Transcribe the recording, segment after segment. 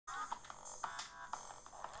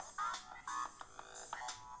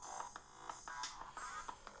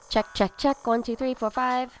Check, check, check. 1, 2, 3, 4,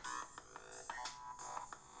 5.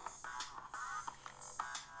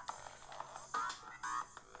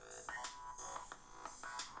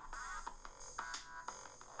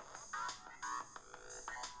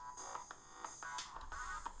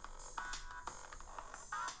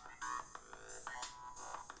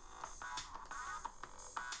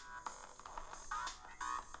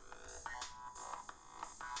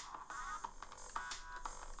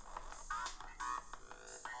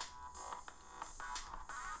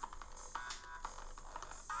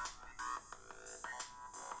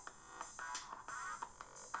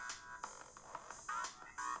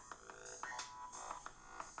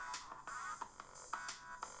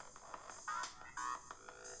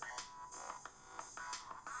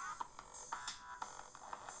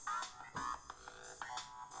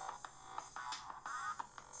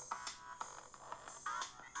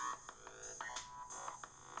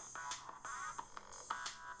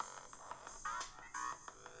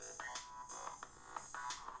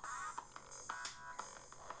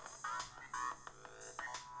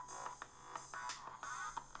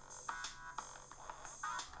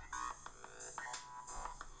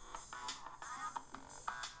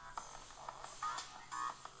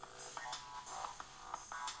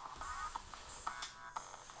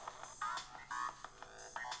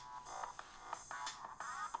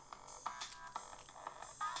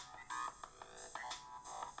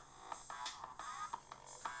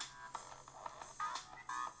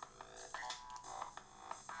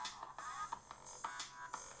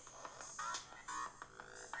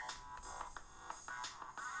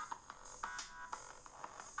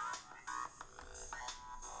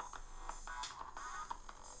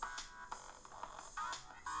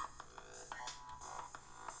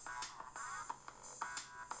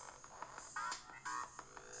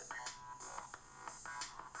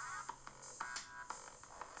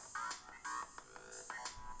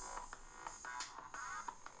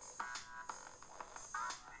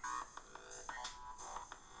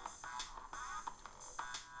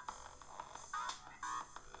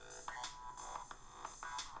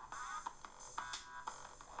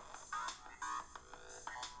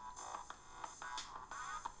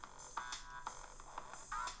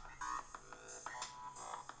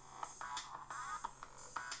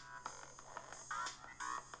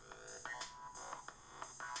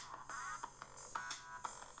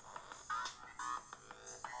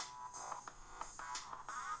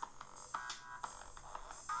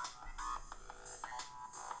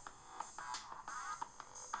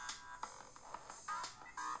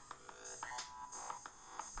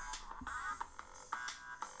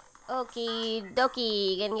 Okie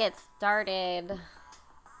dokie, gonna get started.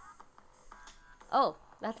 Oh,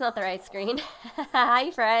 that's not the right screen. Hi,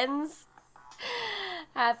 friends.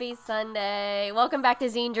 Happy Sunday. Welcome back to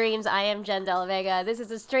Zine Dreams. I am Jenn Vega. This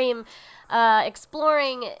is a stream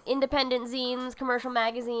exploring independent zines, commercial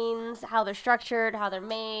magazines, how they're structured, how they're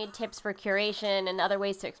made, tips for curation, and other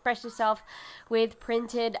ways to express yourself with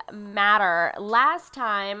printed matter. Last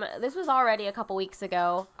time, this was already a couple weeks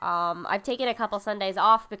ago. I've taken a couple Sundays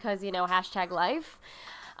off because, you know, #life.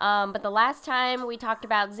 But the last time we talked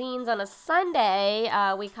about zines on a Sunday,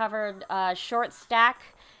 we covered Short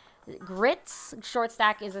Stack Grits. Short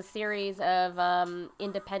Stack is a series of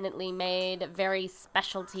independently made, very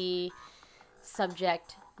specialty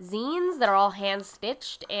subject zines that are all hand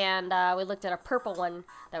stitched, and we looked at a purple one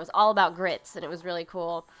that was all about grits, and it was really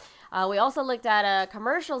cool. We also looked at a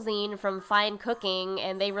commercial zine from Fine Cooking,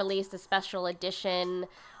 and they released a special edition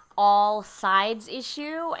all sides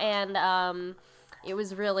issue, and it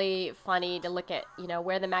was really funny to look at, you know,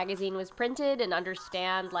 where the magazine was printed and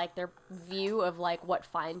understand, like, their view of, like, what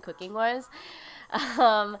fine cooking was.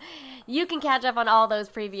 You can catch up on all those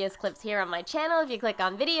previous clips here on my channel if you click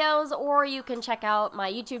on videos, or you can check out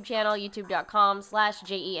my YouTube channel,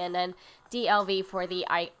 youtube.com/JENNDLV for the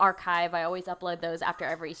archive. I always upload those after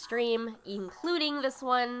every stream, including this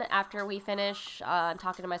one after we finish. I'm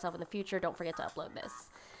talking to myself in the future. Don't forget to upload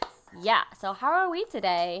this. Yeah, so how are we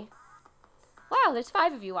today? Wow, there's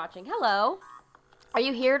 5 of you watching. Hello. Are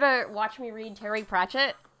you here to watch me read Terry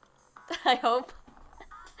Pratchett? I hope.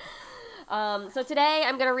 So today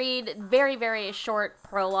I'm going to read very, very short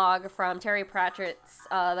prologue from Terry Pratchett's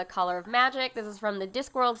The Color of Magic. This is from the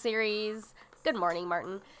Discworld series. Good morning,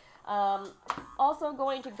 Martin. Also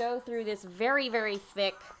going to go through this very, very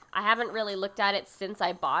thick, I haven't really looked at it since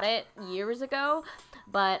I bought it years ago,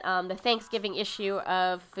 but the Thanksgiving issue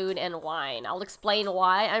of Food and Wine. I'll explain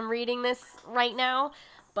why I'm reading this right now,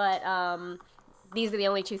 but these are the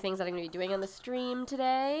only 2 things that I'm going to be doing on the stream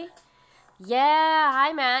today. Yeah,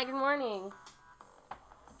 hi Matt, good morning.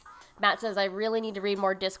 Matt says, I really need to read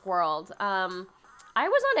more Discworld. I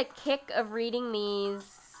was on a kick of reading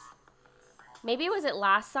these, maybe was it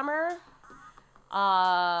last summer?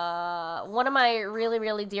 One of my really,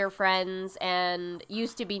 really dear friends and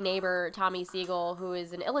used to be neighbor, Tommy Siegel, who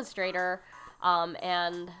is an illustrator,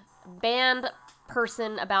 and band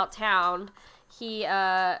person about town, he,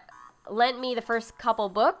 lent me the first couple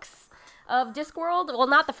books of Discworld. Well,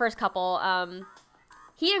 not the first couple.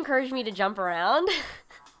 He encouraged me to jump around.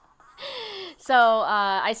 So,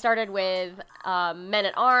 I started with, Men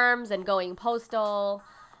at Arms and Going Postal.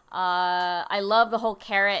 I love the whole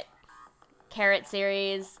Carrot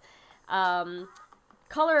series.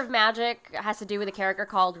 Color of Magic has to do with a character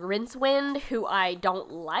called Rincewind, who I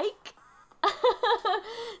don't like.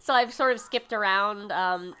 So I've sort of skipped around.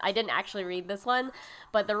 I didn't actually read this one,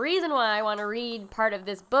 but the reason why I want to read part of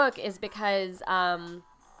this book is because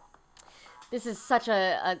this is such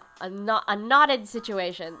a knotted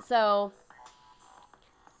situation. So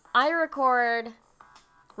I record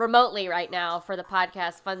remotely right now for the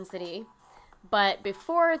podcast Fun City, but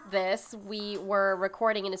before this we were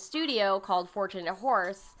recording in a studio called Fortunate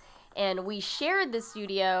Horse, and we shared the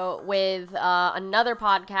studio with another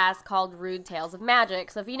podcast called Rude Tales of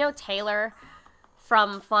Magic. So if you know Taylor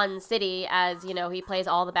from Fun City, as you know, he plays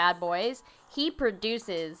all the bad boys, he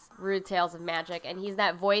produces Rude Tales of Magic, and he's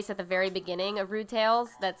that voice at the very beginning of Rude Tales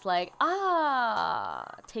that's like,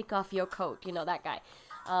 take off your coat, you know, that guy.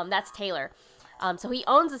 That's Taylor. So he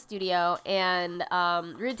owns a studio, and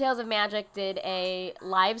Rude Tales of Magic did a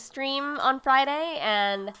live stream on Friday,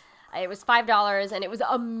 and it was $5, and it was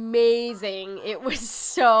amazing. It was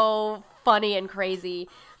so funny and crazy.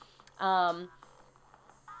 But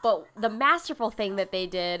the masterful thing that they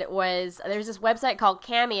did was, there's this website called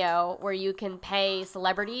Cameo where you can pay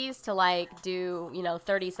celebrities to, like, do, you know,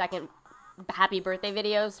 30-second happy birthday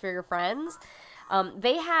videos for your friends.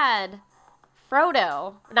 They had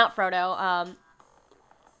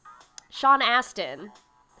Sean Astin,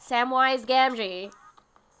 Samwise Gamgee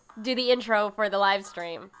do the intro for the live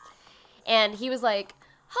stream. And he was like,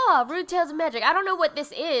 Rude Tales of Magic. I don't know what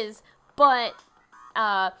this is, but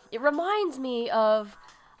it reminds me of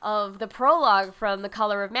the prologue from The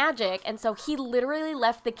Color of Magic. And so he literally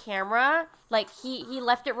left the camera, like he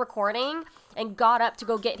left it recording and got up to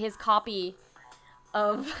go get his copy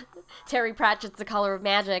of Terry Pratchett's The Color of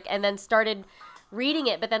Magic and then started reading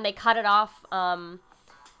it, but then they cut it off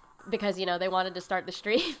because, you know, they wanted to start the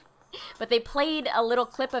stream. But they played a little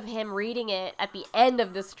clip of him reading it at the end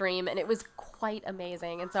of the stream, and it was quite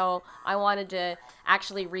amazing. And so I wanted to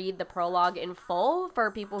actually read the prologue in full for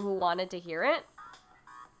people who wanted to hear it.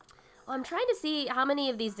 Well, I'm trying to see how many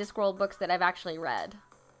of these Discworld books that I've actually read.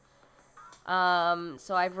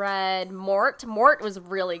 So I've read Mort. Mort was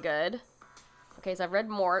really good. Okay, so I've read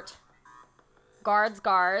Mort. Guards,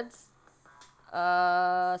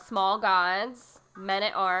 Small Gods, Men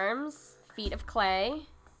at Arms, Feet of Clay.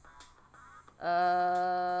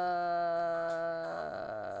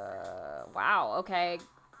 Wow, okay.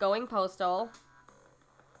 Going Postal.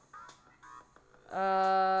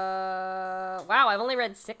 Wow, I've only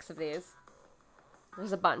read 6 of these.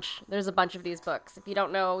 There's a bunch. There's a bunch of these books. If you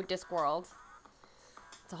don't know Discworld,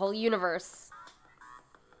 it's a whole universe.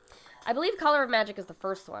 I believe Color of Magic is the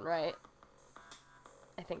first one, right?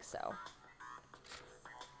 I think so.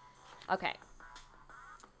 Okay.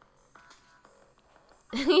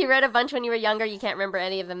 You read a bunch when you were younger, you can't remember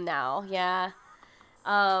any of them now. Yeah.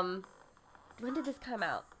 When did this come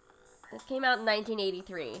out? This came out in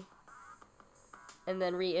 1983. And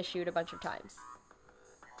then reissued a bunch of times.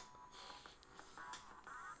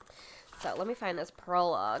 So, let me find this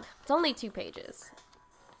prologue. It's only 2 pages.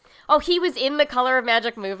 Oh, he was in the Color of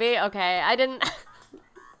Magic movie? Okay, I didn't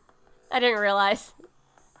realize.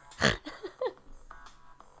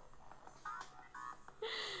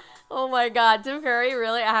 Oh my god, Tim Curry,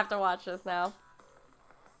 really? I have to watch this now.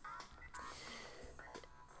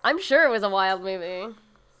 I'm sure it was a wild movie.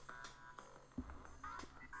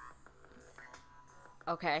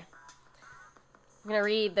 Okay. I'm gonna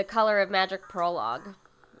read the Color of Magic prologue.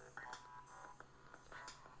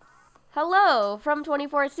 Hello, from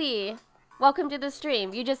 24C. Welcome to the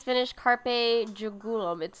stream. You just finished Carpe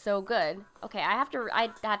Jugulum. It's so good. Okay, I have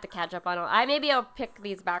to catch up on it. Maybe I'll pick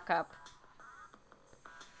these back up.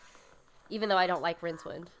 Even though I don't like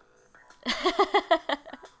Rincewind.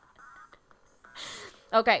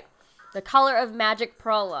 Okay. The Color of Magic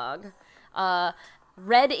prologue.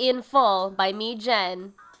 Read in full by me,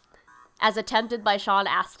 Jenn, as attempted by Sean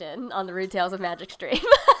Astin on the Rude Tales of Magic stream.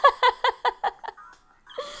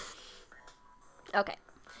 Okay.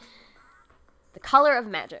 The Color of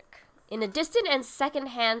Magic. in a distant and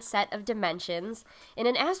second-hand set of dimensions, in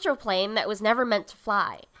an astroplane that was never meant to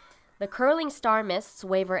fly. The curling star mists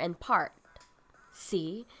waver and part.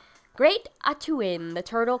 See, great Atuin, the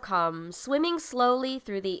turtle comes, swimming slowly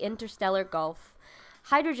through the interstellar gulf.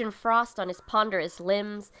 Hydrogen frost on his ponderous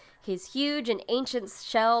limbs, his huge and ancient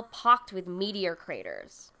shell pocked with meteor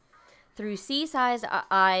craters. Through sea-sized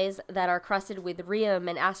eyes that are crusted with rheum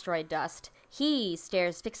and asteroid dust, he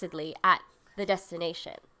stares fixedly at the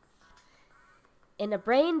destination. In a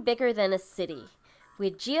brain bigger than a city,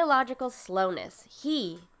 with geological slowness,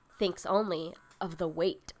 he thinks only of the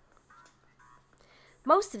weight.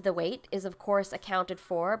 Most of the weight is, of course, accounted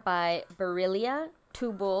for by Beryllia,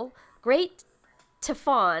 Tubal, Great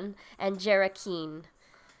Typhon, and Jerakeen,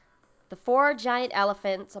 the 4 giant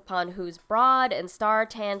elephants upon whose broad and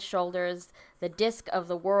star-tanned shoulders the disk of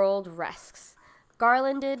the world rests,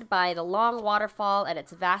 garlanded by the long waterfall at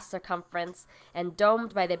its vast circumference and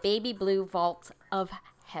domed by the baby blue vault of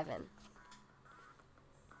heaven.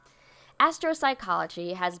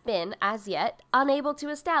 Astropsychology has been, as yet, unable to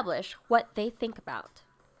establish what they think about.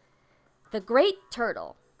 The Great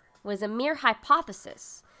Turtle was a mere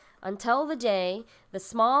hypothesis until the day the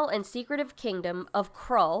small and secretive kingdom of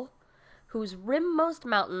Krull, whose rimmost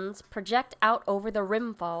mountains project out over the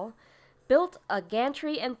rimfall, built a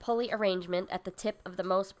gantry and pulley arrangement at the tip of the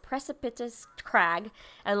most precipitous crag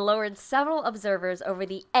and lowered several observers over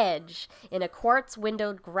the edge in a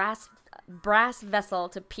quartz-windowed brass vessel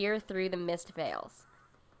to peer through the mist veils.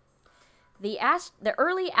 The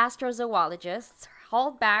early astrozoologists,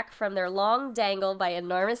 hauled back from their long dangle by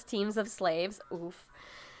enormous teams of slaves,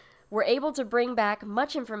 were able to bring back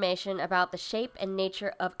much information about the shape and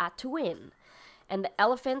nature of Atuin and the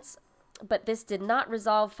elephants, but this did not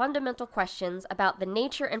resolve fundamental questions about the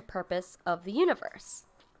nature and purpose of the universe.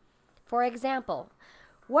 For example,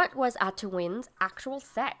 what was Atuin's actual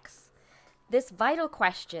sex? This vital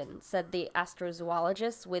question, said the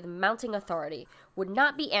astrozoologists with mounting authority, would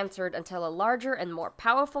not be answered until a larger and more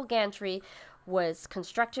powerful gantry was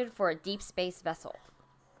constructed for a deep space vessel.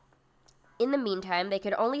 In the meantime, they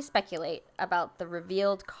could only speculate about the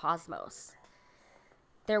revealed cosmos.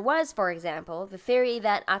 There was, for example, the theory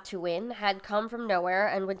that Atuin had come from nowhere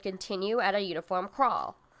and would continue at a uniform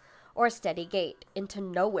crawl, or a steady gait, into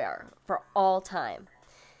nowhere for all time.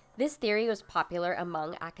 This theory was popular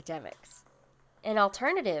among academics. An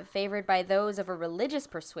alternative, favored by those of a religious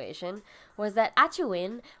persuasion, was that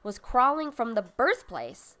Atuin was crawling from the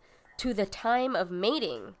birthplace to the time of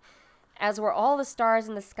mating, as were all the stars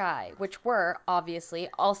in the sky, which were, obviously,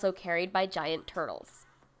 also carried by giant turtles.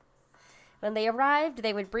 When they arrived,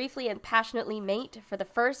 they would briefly and passionately mate for the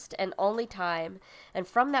first and only time, and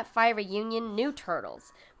from that fiery union, new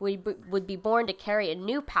turtles would be born to carry a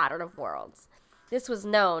new pattern of worlds. This was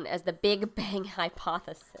known as the Big Bang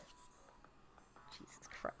Hypothesis. Jesus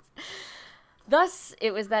Christ. Thus,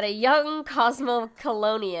 it was that a young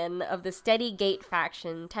cosmocolonian of the Steady Gate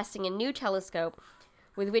faction, testing a new telescope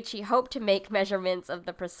with which he hoped to make measurements of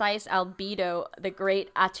the precise albedo of the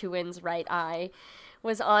great Atuin's right eye,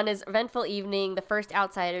 was on his eventful evening the first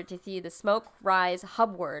outsider to see the smoke rise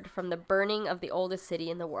hubward from the burning of the oldest city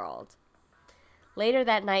in the world. Later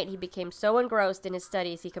that night, he became so engrossed in his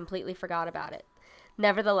studies he completely forgot about it.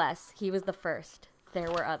 Nevertheless, he was the first.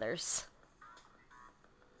 There were others.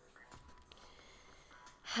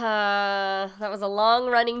 That was a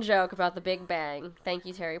long-running joke about the Big Bang. Thank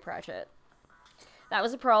you, Terry Pratchett. That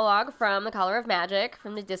was a prologue from The Color of Magic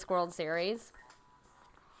from the Discworld series.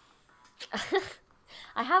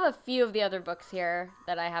 I have a few of the other books here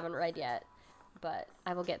that I haven't read yet, but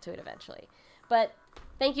I will get to it eventually. But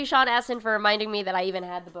thank you, Sean Astin, for reminding me that I even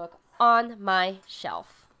had the book on my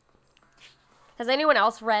shelf. Has anyone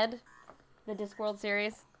else read the Discworld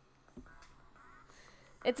series?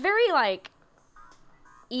 It's very,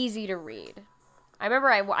 easy to read. I remember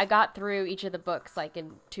I got through each of the books,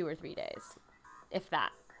 in 2 or 3 days, if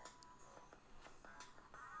that.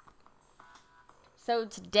 So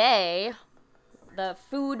today, the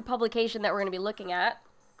food publication that we're going to be looking at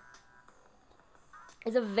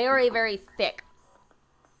is a very, very thick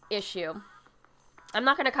issue. I'm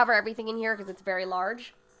not going to cover everything in here because it's very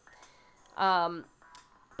large.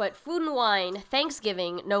 But Food and Wine,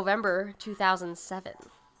 Thanksgiving, November 2007.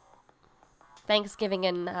 Thanksgiving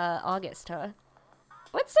in August, huh?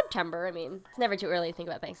 What's September? I mean, it's never too early to think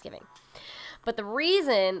about Thanksgiving. But the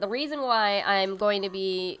reason why I'm going to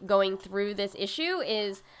be going through this issue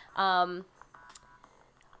is, I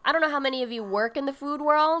don't know how many of you work in the food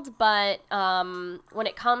world, but when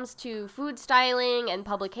it comes to food styling and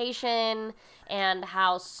publication and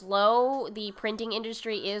how slow the printing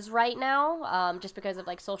industry is right now, just because of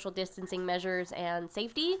social distancing measures and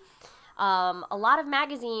safety, a lot of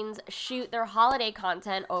magazines shoot their holiday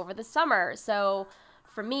content over the summer. So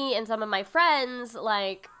for me and some of my friends,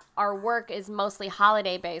 like, our work is mostly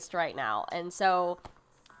holiday based right now. And so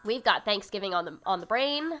we've got Thanksgiving on the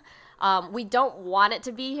brain. We don't want it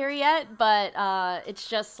to be here yet, but it's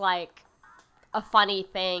just like a funny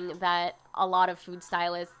thing that a lot of food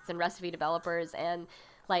stylists and recipe developers and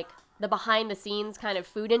like the behind the scenes kind of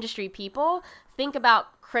food industry people think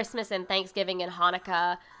about Christmas and Thanksgiving and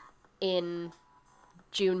Hanukkah in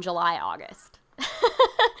June, July, August.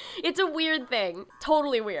 It's a weird thing.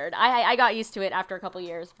 Totally weird. I got used to it after a couple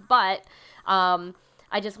years, but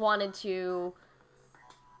I just wanted to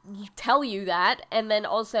tell you that, and then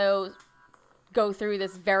also go through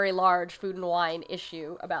this very large food and wine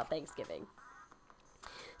issue about Thanksgiving.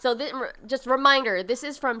 So just reminder, this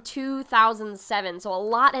is from 2007, so a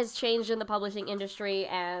lot has changed in the publishing industry,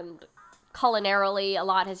 and culinarily a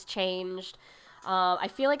lot has changed. I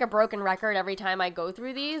feel like a broken record every time I go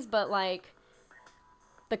through these, but like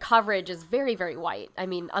the coverage is very, very white. I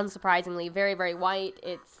mean, unsurprisingly, very, very white.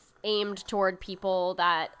 It's aimed toward people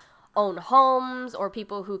that own homes or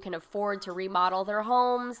people who can afford to remodel their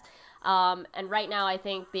homes. And right now I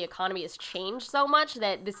think the economy has changed so much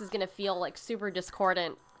that this is going to feel like super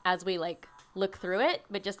discordant as we like look through it.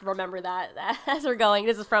 But just remember that as we're going,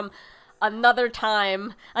 this is from another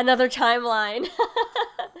time, another timeline.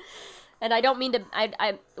 And I don't mean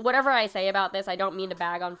to, whatever I say about this, I don't mean to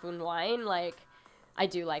bag on Food and Wine. Like, I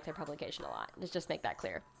do like their publication a lot. Let's just make that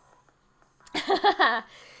clear.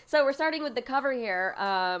 So we're starting with the cover here.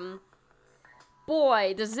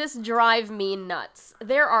 Boy, does this drive me nuts.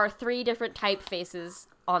 There are 3 different typefaces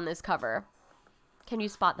on this cover. Can you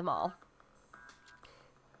spot them all?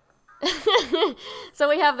 So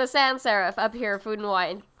we have the sans serif up here, Food and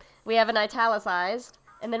Wine. We have an italicized,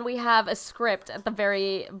 and then we have a script at the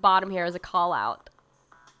very bottom here as a call out.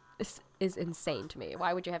 This is insane to me.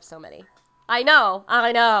 Why would you have so many? I know.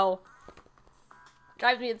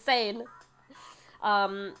 Drives me insane.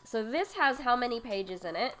 So this has how many pages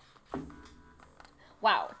in it?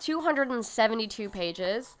 Wow, 272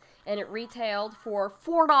 pages, and it retailed for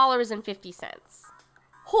 $4.50.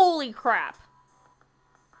 Holy crap.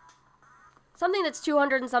 Something that's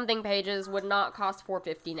 200 and something pages would not cost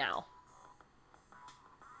 $4.50 now.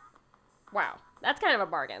 Wow, that's kind of a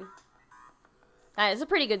bargain. It's a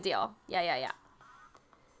pretty good deal. Yeah.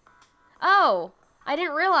 Oh, I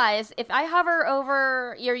didn't realize if I hover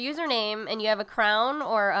over your username and you have a crown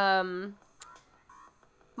or,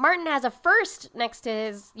 Martin has a first next to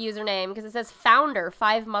his username because it says founder,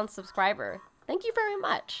 5-month subscriber. Thank you very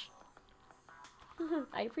much.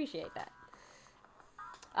 I appreciate that.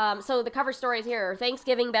 So the cover stories here are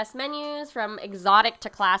Thanksgiving best menus from exotic to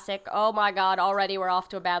classic. Oh my god, already we're off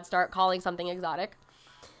to a bad start calling something exotic.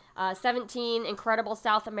 17 incredible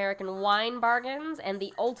South American wine bargains and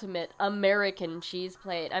the ultimate American cheese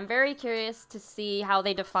plate. I'm very curious to see how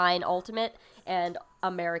they define ultimate and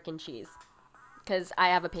American cheese, because I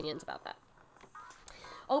have opinions about that.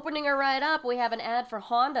 Opening her right up, we have an ad for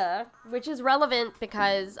Honda, which is relevant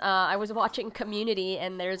because I was watching Community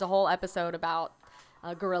and there's a whole episode about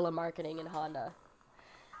guerrilla marketing in Honda.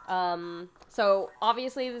 So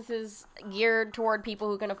obviously this is geared toward people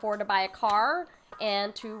who can afford to buy a car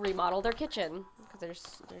and to remodel their kitchen, because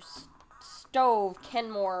there's stove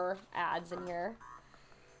Kenmore ads in here.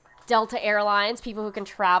 Delta Airlines, people who can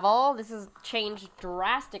travel. This has changed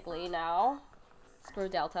drastically now. Screw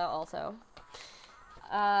Delta also.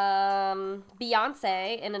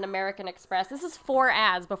 Beyonce in an American Express. This is 4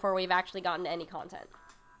 ads before we've actually gotten to any content.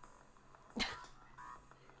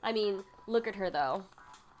 I mean, look at her though.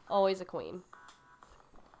 Always a queen.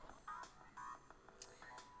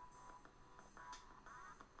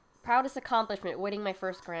 Proudest accomplishment, winning my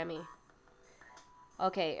first Grammy.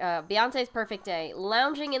 Okay, Beyonce's perfect day.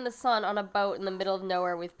 Lounging in the sun on a boat in the middle of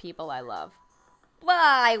nowhere with people I love. Well,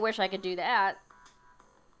 I wish I could do that.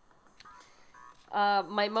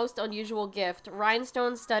 My most unusual gift.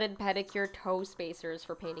 Rhinestone-studded pedicure toe spacers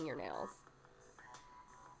for painting your nails.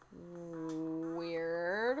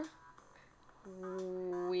 Weird.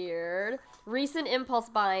 Recent impulse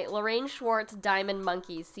buy. Lorraine Schwartz diamond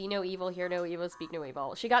monkeys. See no evil, hear no evil, speak no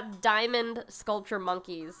evil. She got diamond sculpture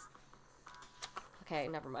monkeys. Okay,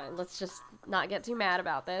 never mind. Let's just not get too mad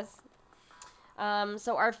about this.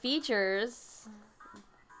 So our features.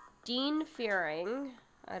 Dean Fearing.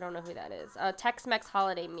 I don't know who that is. Tex-Mex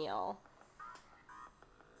holiday meal.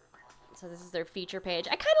 So this is their feature page.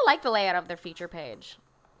 I kind of like the layout of their feature page.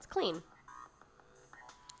 It's clean.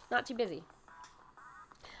 Not too busy.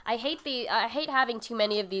 I hate having too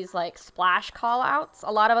many of these, like, splash call-outs.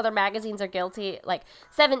 A lot of other magazines are guilty. Like,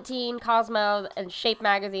 17, Cosmo, and Shape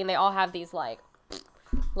Magazine, they all have these, like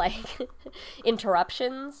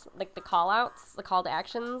interruptions, like the call-outs, the call to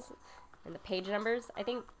actions, and the page numbers. I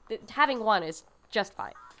think having one is just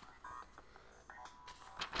fine.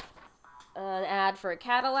 An ad for a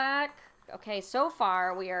Cadillac. Okay, so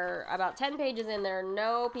far we are about 10 pages in. There are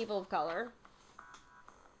no people of color.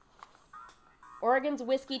 Oregon's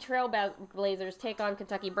whiskey trailblazers take on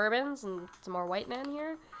Kentucky bourbons, and some more white men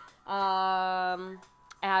here.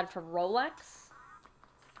 Ad for Rolex.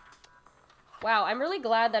 Wow, I'm really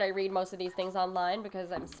glad that I read most of these things online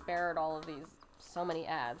because I'm spared all of these, so many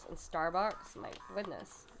ads. And Starbucks, my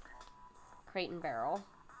goodness. Crate and Barrel.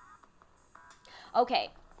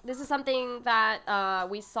 Okay, this is something that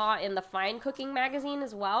we saw in the Fine Cooking magazine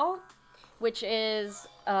as well, which is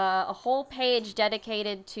a whole page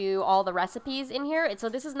dedicated to all the recipes in here. So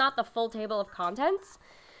this is not the full table of contents,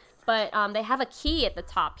 but they have a key at the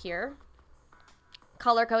top here.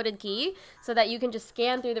 Color-coded key, so that you can just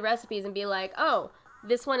scan through the recipes and be like, oh,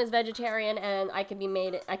 this one is vegetarian and I can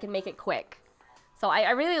make it quick. So I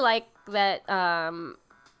really like that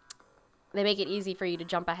they make it easy for you to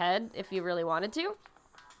jump ahead if you really wanted to.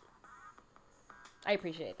 I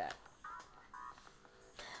appreciate that.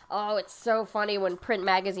 Oh, it's so funny when print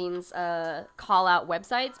magazines call out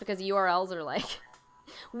websites because URLs are like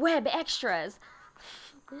web extras,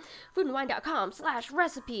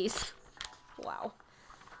 foodandwine.com/recipes. Wow.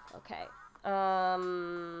 Okay.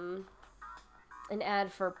 An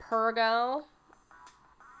ad for Pergo.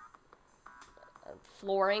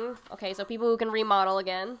 Flooring. Okay, so people who can remodel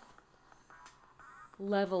again.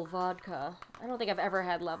 Level vodka. I don't think I've ever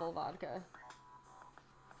had Level vodka.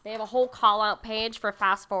 They have a whole call-out page for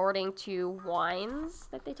fast-forwarding to wines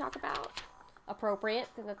that they talk about. Appropriate,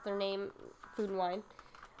 because that's their name, Food and Wine.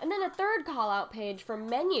 And then a third call-out page for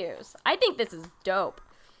menus. I think this is dope.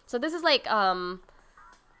 So this is like,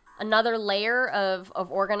 another layer of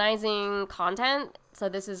organizing content. So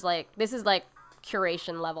this is like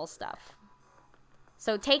curation level stuff.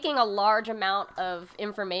 So taking a large amount of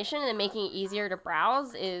information and making it easier to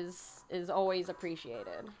browse is always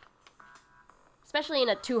appreciated. Especially in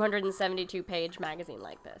a 272 page magazine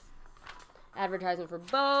like this. Advertisement for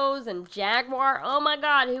Bose and Jaguar. Oh my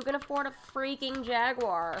god, who can afford a freaking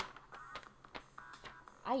Jaguar?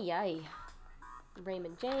 Ay ay.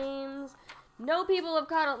 Raymond James. No people of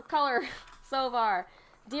color so far.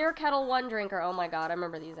 Dear Kettle One Drinker. Oh my god, I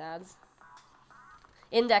remember these ads.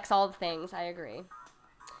 Index all the things. I agree.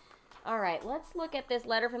 Alright, let's look at this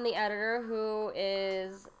letter from the editor, who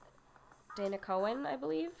is Dana Cohen, I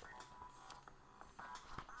believe.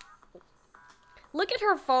 Look at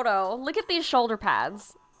her photo. Look at these shoulder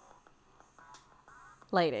pads.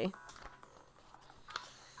 Lady.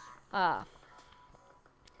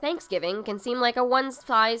 Thanksgiving can seem like a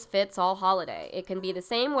one-size-fits-all holiday. It can be the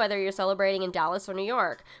same whether you're celebrating in Dallas or New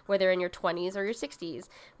York, whether in your 20s or your 60s,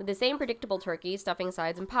 with the same predictable turkey, stuffing,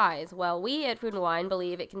 sides, and pies. Well, we at Food and Wine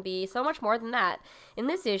believe it can be so much more than that. In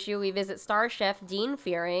this issue, we visit star chef Dean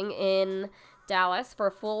Fearing in Dallas for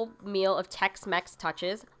a full meal of Tex-Mex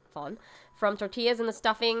touches. Fun. From tortillas in the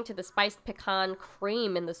stuffing to the spiced pecan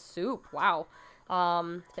cream in the soup. Wow.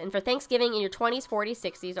 And for Thanksgiving in your 20s, 40s,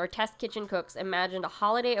 60s, our test kitchen cooks imagined a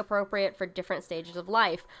holiday appropriate for different stages of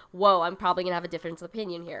life. Whoa, I'm probably going to have a difference of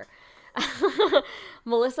opinion here.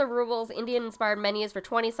 Melissa Rubel's Indian-inspired menus for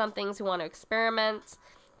 20-somethings who want to experiment.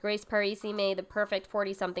 Grace Parisi made the perfect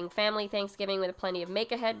 40-something family Thanksgiving with plenty of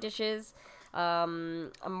make-ahead dishes.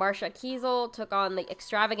 Marsha Kiesel took on the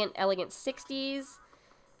extravagant, elegant 60s.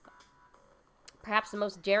 Perhaps the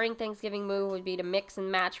most daring Thanksgiving move would be to mix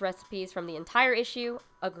and match recipes from the entire issue.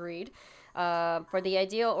 Agreed. For the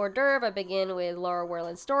ideal hors d'oeuvre, I begin with Laura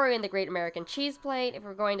Werland's story and the Great American Cheese Plate. If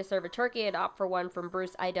we're going to serve a turkey, I'd opt for one from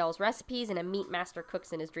Bruce Idell's recipes and a meat master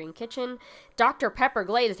cooks in his dream kitchen. Dr. Pepper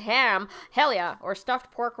glazed ham, hell yeah, or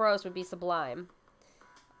stuffed pork roast would be sublime.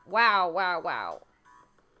 Wow, wow, wow.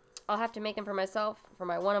 I'll have to make them for myself for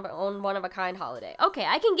my own one-of-a-kind holiday. Okay,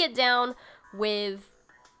 I can get down with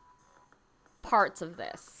parts of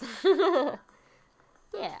this.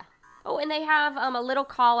 Yeah. Oh, and they have a little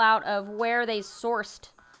call out of where they sourced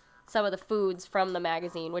some of the foods from the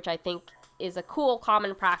magazine, which I think is a cool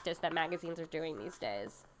common practice that magazines are doing these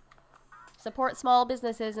days. Support small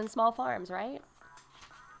businesses and small farms, right?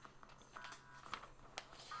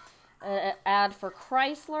 An ad for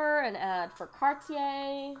Chrysler, an ad for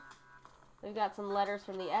Cartier. We've got some letters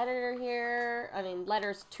from the editor here. I mean,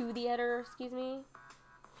 letters to the editor, excuse me.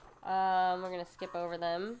 We're going to skip over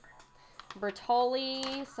them.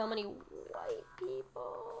 Bertolli, so many white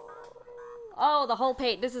people. Oh, the whole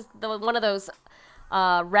page. This is one of those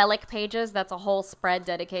relic pages that's a whole spread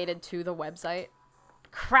dedicated to the website.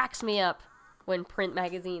 Cracks me up when print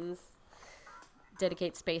magazines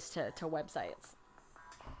dedicate space to websites.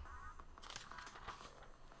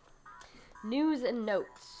 News and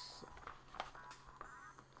notes.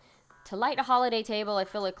 To light a holiday table, I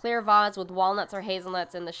fill a clear vase with walnuts or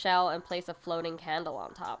hazelnuts in the shell and place a floating candle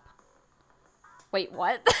on top. Wait,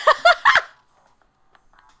 what?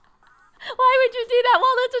 Why would you do that?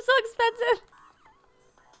 Walnuts are so expensive.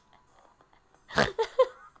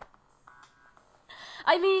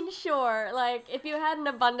 I mean, sure, like, if you had an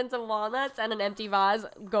abundance of walnuts and an empty vase,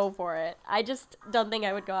 go for it. I just don't think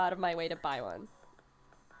I would go out of my way to buy one.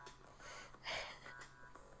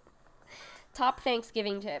 Top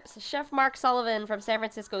Thanksgiving tips. Chef Mark Sullivan from San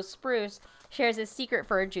Francisco Spruce shares his secret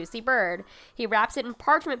for a juicy bird. He wraps it in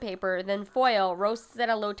parchment paper, then foil, roasts it at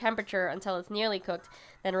a low temperature until it's nearly cooked,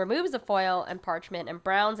 then removes the foil and parchment and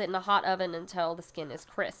browns it in a hot oven until the skin is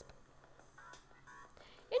crisp.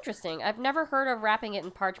 Interesting. I've never heard of wrapping it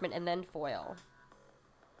in parchment and then foil.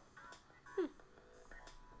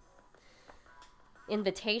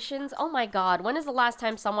 Invitations? Oh my god, when is the last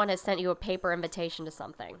time someone has sent you a paper invitation to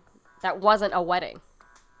something that wasn't a wedding?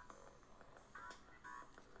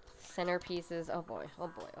 Centerpieces. Oh boy, oh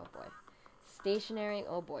boy, oh boy. Stationery.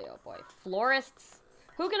 Oh boy, oh boy. Florists.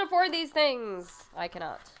 Who can afford these things? I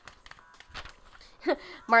cannot.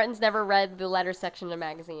 Martin's never read the letter section of the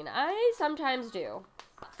magazine. I sometimes do.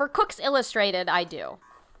 For Cooks Illustrated, I do.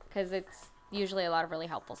 Because it's usually a lot of really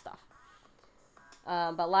helpful stuff.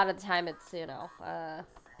 But a lot of the time it's, you know,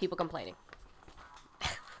 people complaining.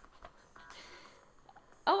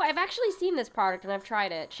 Oh, I've actually seen this product and I've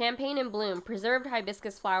tried it. Champagne in Bloom. Preserved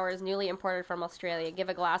hibiscus flowers newly imported from Australia. Give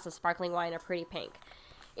a glass of sparkling wine a pretty pink.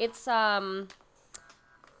 It's, yeah,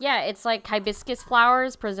 it's like hibiscus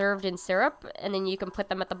flowers preserved in syrup, and then you can put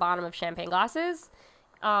them at the bottom of champagne glasses.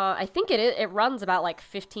 I think it runs about like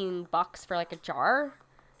 $15 for like a jar,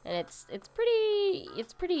 and it's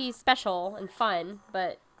pretty special and fun,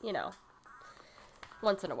 but you know,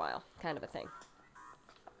 once in a while kind of a thing.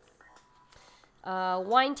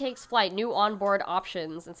 Wine takes flight, new onboard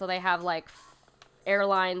options, and so they have like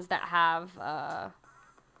airlines that have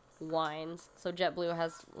wines. So JetBlue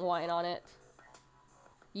has wine on it.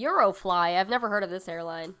 Eurofly, I've never heard of this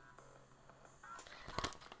airline.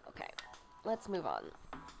 Okay, let's move on.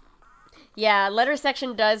 Yeah, letter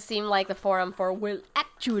section does seem like the forum for Will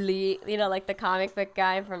Actually, you know, like the comic book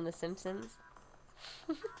guy from The Simpsons.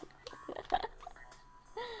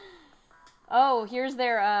 Oh, here's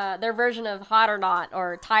their version of Hot or Not,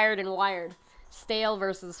 or Tired and Wired. Stale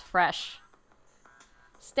versus fresh.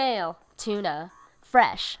 Stale, tuna.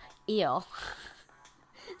 Fresh, eel.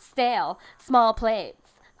 Stale, small plates.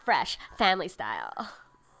 Fresh, family style.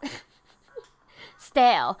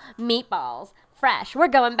 Stale, meatballs. Fresh, we're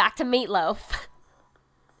going back to meatloaf.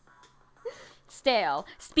 Stale,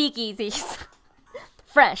 speakeasies.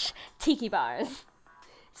 Fresh, tiki bars.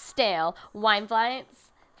 Stale, wine flights.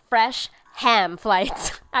 Fresh, ham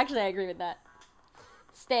flights. Actually, I agree with that.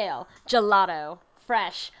 Stale, gelato.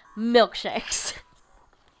 Fresh, milkshakes.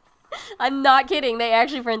 I'm not kidding. They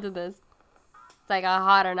actually printed this. It's like a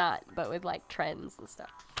Hot or Not, but with like trends and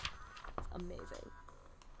stuff. It's amazing.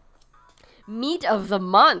 Meat of the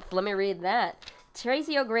month. Let me read that.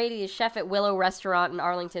 Tracy O'Grady, chef at Willow Restaurant in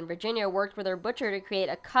Arlington, Virginia, worked with her butcher to create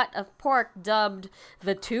a cut of pork dubbed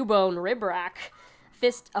the two-bone rib rack.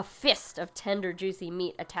 A fist of tender, juicy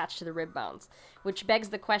meat attached to the rib bones. Which begs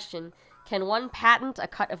the question, can one patent a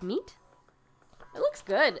cut of meat? It looks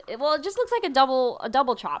good. It just looks like a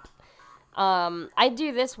double chop. I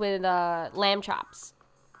do this with lamb chops.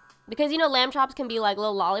 Because, you know, lamb chops can be like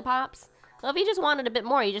little lollipops. Well, if you just wanted a bit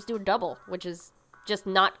more, you just do a double, which is just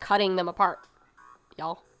not cutting them apart.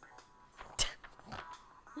 Y'all.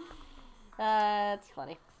 That's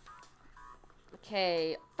funny.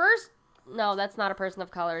 Okay, first... No, that's not a person of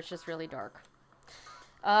color. It's just really dark.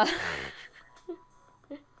 Oh,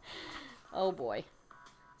 boy.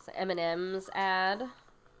 So M&M's ad.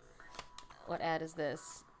 What ad is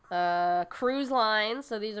this? Cruise lines.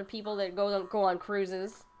 So these are people that go on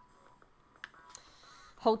cruises.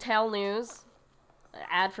 Hotel news.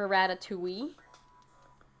 Ad for Ratatouille.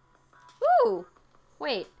 Ooh!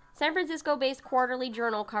 Wait. San Francisco-based quarterly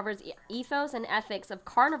journal covers ethos and ethics of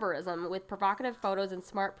carnivorism with provocative photos and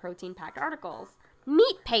smart protein-packed articles.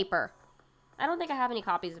 Meat paper. I don't think I have any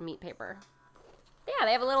copies of meat paper. Yeah,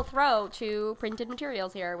 they have a little throw to printed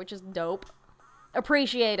materials here, which is dope.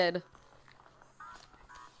 Appreciated.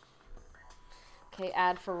 Okay,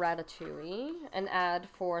 ad for Ratatouille. An ad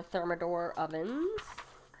for Thermador ovens.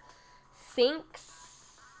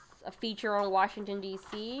 Sinks. a feature on Washington,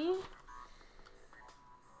 D.C.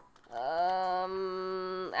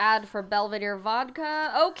 Ad for Belvedere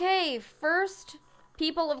vodka. Okay, first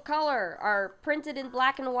people of color are printed in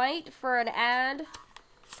black and white for an ad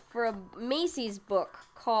for a Macy's book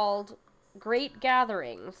called Great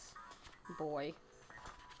Gatherings. Boy.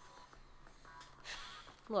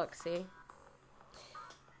 Look, see?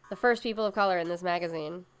 The first people of color in this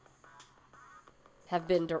magazine have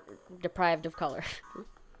been deprived of color.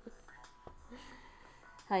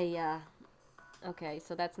 Hiya. Okay,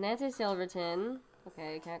 so that's Nancy Silverton.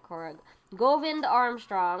 Okay, can't correct. Govind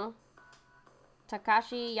Armstrong.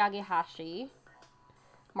 Takashi Yagihashi.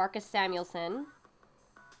 Marcus Samuelson.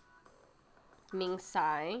 Ming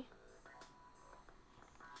Tsai.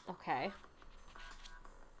 Okay.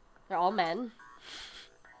 They're all men.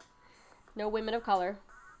 No women of color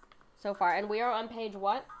so far. And we are on page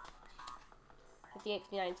what? 58,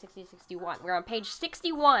 59, 60, 61. We're on page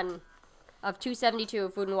 61 of 272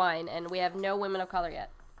 of Food and Wine, and we have no women of color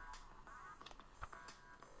yet.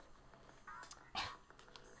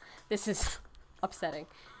 This is upsetting.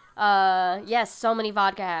 Yes, so many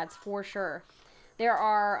vodka ads, for sure. There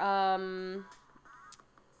are,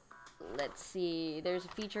 let's see, there's a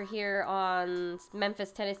feature here on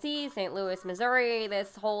Memphis, Tennessee, St. Louis, Missouri.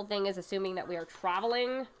 This whole thing is assuming that we are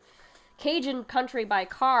traveling. Cajun Country by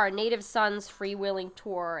Car, Native Sons Freewheeling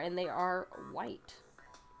Tour, and they are white.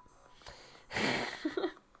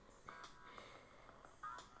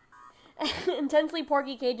 Intensely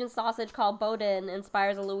porky Cajun sausage called Boudin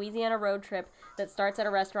inspires a Louisiana road trip that starts at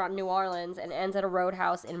a restaurant in New Orleans and ends at a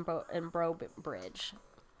roadhouse in Bridge.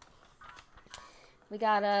 We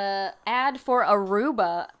got a ad for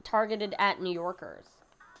Aruba targeted at New Yorkers.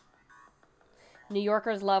 New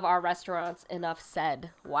Yorkers love our restaurants, enough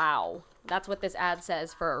said. Wow. That's what this ad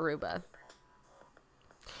says for Aruba.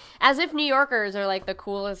 As if New Yorkers are like the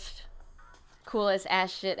coolest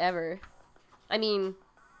ass shit ever. I mean,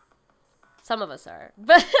 some of us are.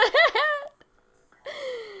 But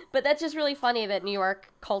that's just really funny that New York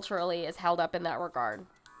culturally is held up in that regard.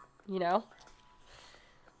 You know?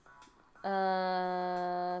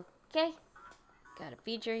 Okay. Got a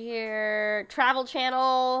feature here. Travel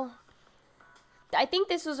Channel. I think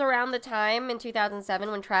this was around the time in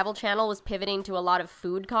 2007 when Travel Channel was pivoting to a lot of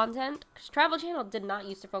food content. Because Travel Channel did not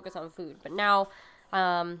used to focus on food. But now,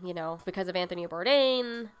 you know, because of Anthony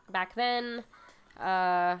Bourdain back then,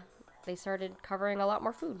 they started covering a lot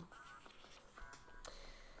more food.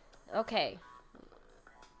 Okay.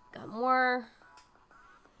 Got more.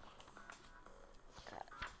 Got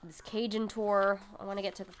this Cajun tour. I want to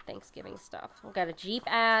get to the Thanksgiving stuff. We got a Jeep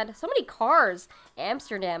ad. So many cars.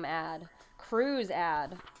 Amsterdam ad. Cruise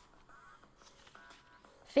ad.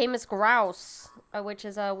 Famous grouse, which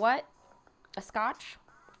is a what? A scotch?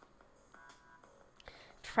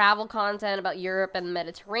 Travel content about Europe and the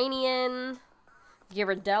Mediterranean.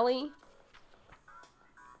 Ghirardelli.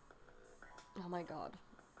 Oh my god.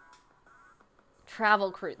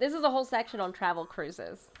 Travel cruise. This is a whole section on travel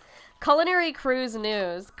cruises. Culinary cruise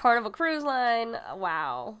news. Carnival Cruise Line.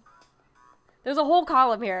 Wow. There's a whole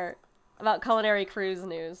column here about culinary cruise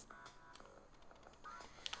news.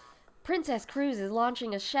 Princess Cruise is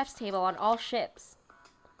launching a chef's table on all ships.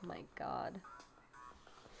 Oh my god.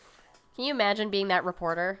 Can you imagine being that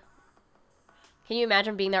reporter? Can you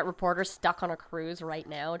imagine being that reporter stuck on a cruise right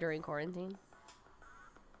now during quarantine?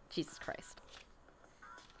 Jesus Christ.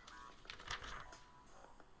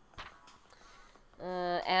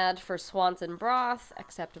 Ad for Swanson broth.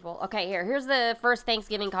 Acceptable. Okay, here's the first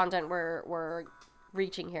Thanksgiving content we're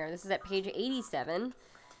reaching here. This is at page 87.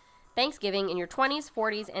 Thanksgiving in your 20s,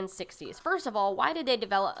 40s, and 60s. First of all, why did they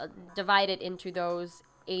divide it into those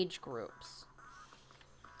age groups?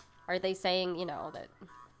 Are they saying, you know, that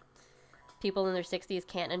people in their 60s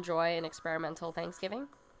can't enjoy an experimental Thanksgiving?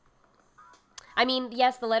 I mean,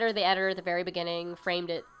 yes, the letter of the editor at the very beginning framed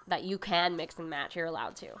it that you can mix and match, you're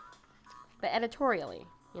allowed to. But editorially,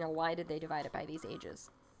 you know, why did they divide it by these ages?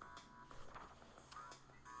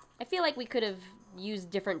 I feel like we could have used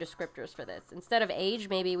different descriptors for this. Instead of age,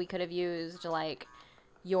 maybe we could have used, like,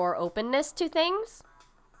 your openness to things.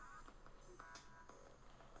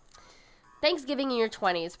 Thanksgiving in your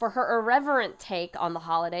 20s. For her irreverent take on the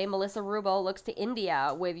holiday, Melissa Rubo looks to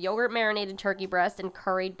India with yogurt-marinated turkey breast and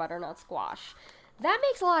curried butternut squash. That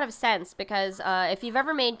makes a lot of sense because if you've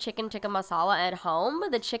ever made chicken tikka masala at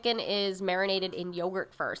home, the chicken is marinated in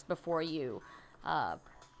yogurt first before you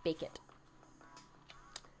bake it.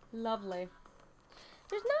 Lovely.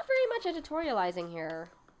 There's not very much editorializing here.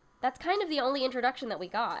 That's kind of the only introduction that we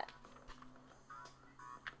got.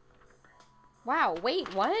 Wow,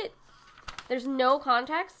 wait, what? There's no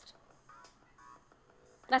context?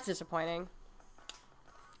 That's disappointing.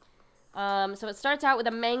 So it starts out with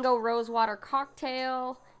a mango rosewater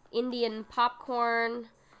cocktail, Indian popcorn,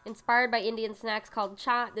 inspired by Indian snacks called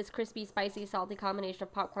chaat. This crispy, spicy, salty combination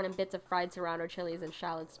of popcorn and bits of fried serrano chilies and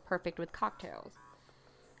shallots is perfect with cocktails.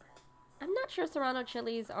 I'm not sure serrano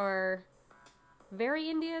chilies are very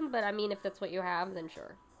Indian, but I mean, if that's what you have, then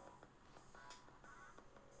sure.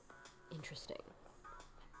 Interesting.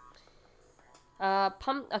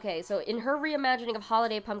 Okay, so in her reimagining of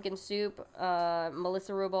holiday pumpkin soup,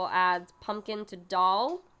 Melissa Rubel adds pumpkin to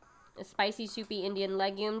dal, a spicy, soupy Indian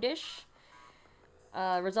legume dish.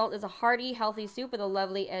 Result is a hearty, healthy soup with a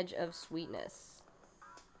lovely edge of sweetness.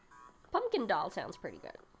 Pumpkin dal sounds pretty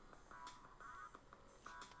good.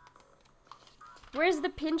 Where's the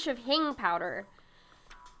pinch of hing powder?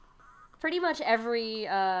 Pretty much every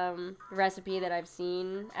recipe that I've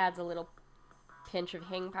seen adds a little pinch of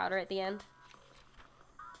hing powder at the end.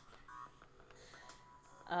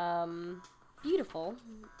 Beautiful.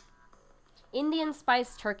 Indian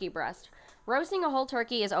spiced turkey breast. Roasting a whole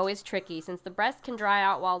turkey is always tricky since the breast can dry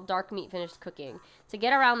out while dark meat finishes cooking. To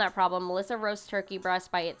get around that problem, Melissa roasts turkey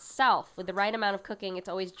breast by itself. With the right amount of cooking, it's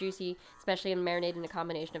always juicy, especially when marinated in a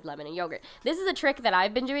combination of lemon and yogurt. This is a trick that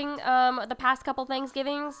I've been doing the past couple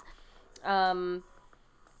Thanksgivings.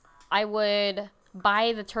 I would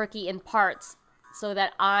buy the turkey in parts so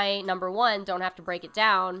that I, number one, don't have to break it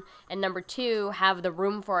down, and number two, have the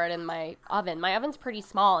room for it in my oven. My oven's pretty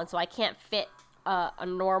small, and so I can't fit a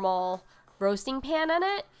normal roasting pan in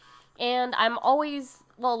it. And I'm always,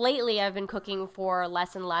 well, lately I've been cooking for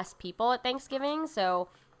less and less people at Thanksgiving, so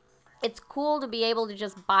it's cool to be able to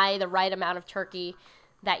just buy the right amount of turkey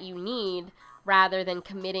that you need rather than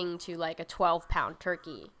committing to like a 12-pound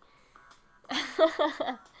turkey.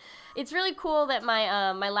 It's really cool that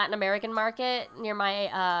my my Latin American market near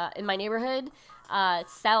my in my neighborhood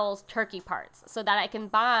sells turkey parts, so that I can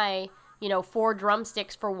buy, you know, 4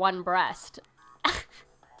 drumsticks for 1 breast,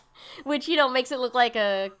 which, you know, makes it look like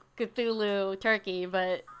a Cthulhu turkey,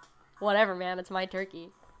 but whatever, man, it's my turkey.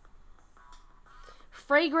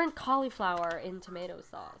 Fragrant cauliflower in tomato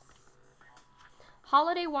sauce.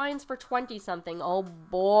 Holiday wines for 20-something. Oh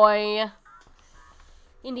boy.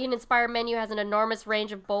 Indian-inspired menu has an enormous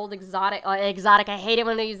range of bold, exotic, I hate it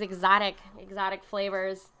when they use exotic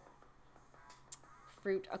flavors.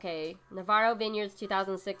 Fruit, okay. Navarro Vineyards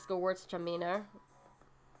 2006 Gewürztraminer.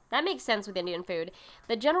 That makes sense with Indian food.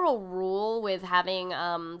 The general rule with having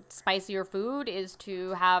spicier food is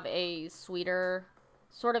to have a sweeter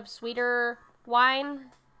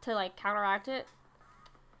wine to, like, counteract it.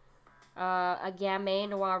 A Gamay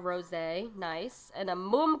Noir Rosé, nice. And a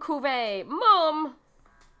Mumm Cuvée. Mumm!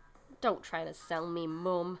 Don't try to sell me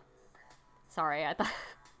Mumm. Sorry, I thought...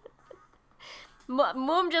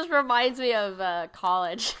 Mumm just reminds me of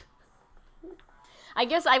college. I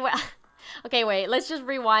guess okay, wait, let's just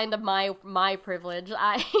rewind to my privilege.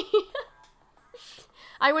 I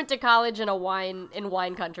went to college in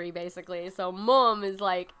wine country, basically, so Mumm is,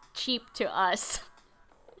 like, cheap to us.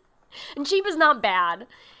 And cheap is not bad.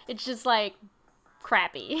 It's just, like,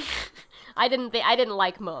 crappy. I didn't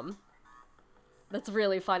like Mumm. That's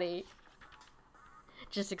really funny.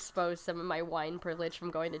 Just exposed some of my wine privilege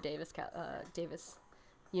from going to Davis,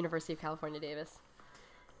 University of California, Davis.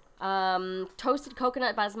 Toasted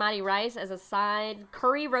coconut basmati rice as a side.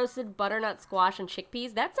 Curry roasted butternut squash and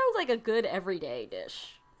chickpeas. That sounds like a good everyday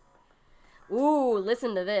dish. Ooh,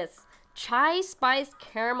 listen to this. Chai spiced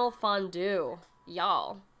caramel fondue.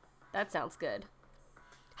 Y'all, that sounds good.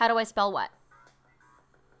 How do I spell what?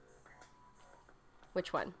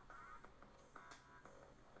 Which one?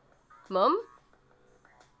 Mumm?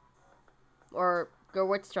 Or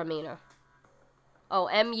Gewürztraminer? Oh,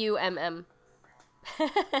 M-U-M-M.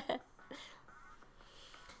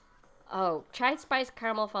 Oh, chai spice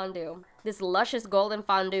caramel fondue. This luscious golden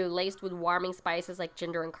fondue laced with warming spices like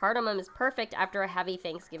ginger and cardamom is perfect after a heavy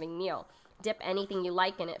Thanksgiving meal. Dip anything you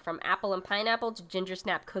like in it, from apple and pineapple to ginger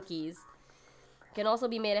snap cookies. It can also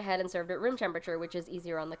be made ahead and served at room temperature, which is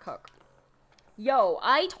easier on the cook. Yo,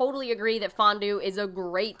 I totally agree that fondue is a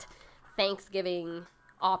great Thanksgiving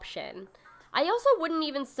option. I also wouldn't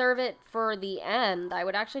even serve it for the end. I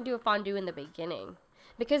would actually do a fondue in the beginning,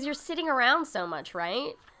 because you're sitting around so much,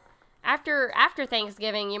 right? After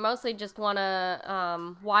Thanksgiving, you mostly just want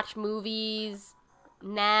to watch movies,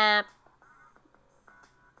 nap,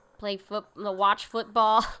 watch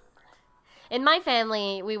football. In my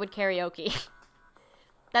family, we would karaoke.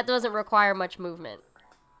 That doesn't require much movement.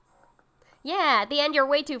 Yeah, at the end, you're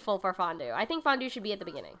way too full for fondue. I think fondue should be at the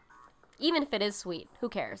beginning. Even if it is sweet. Who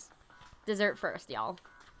cares? Dessert first, y'all.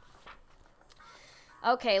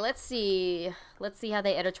 Okay, let's see. Let's see how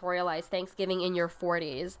they editorialize Thanksgiving in your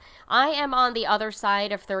 40s. I am on the other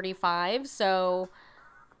side of 35, so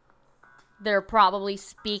they're probably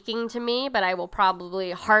speaking to me, but I will probably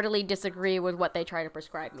heartily disagree with what they try to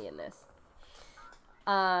prescribe me in this.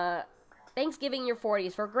 Thanksgiving in your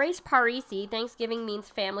 40s. For Grace Parisi, Thanksgiving means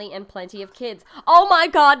family and plenty of kids. Oh my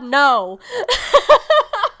god, no!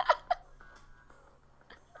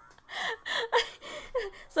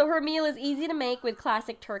 So her meal is easy to make with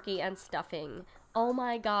classic turkey and stuffing. Oh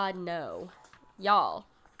my god, no. Y'all.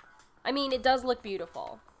 I mean, it does look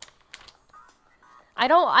beautiful. I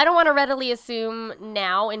don't want to readily assume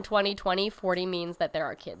now in 2020 40 means that there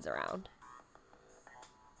are kids around.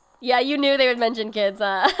 Yeah, you knew they would mention kids,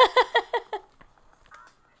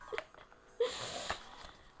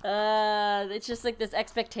 it's just like this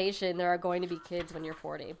expectation there are going to be kids when you're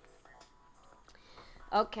 40.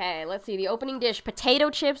 Okay, let's see. The opening dish, potato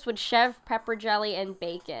chips with chef pepper jelly and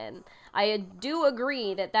bacon. I do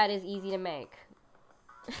agree that that is easy to make.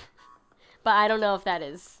 But I don't know if that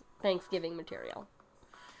is Thanksgiving material.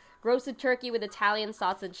 Roasted turkey with Italian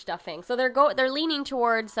sausage stuffing. So they're leaning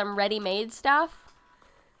towards some ready-made stuff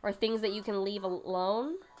or things that you can leave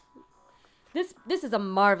alone. This is a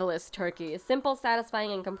marvelous turkey. Simple,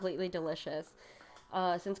 satisfying, and completely delicious.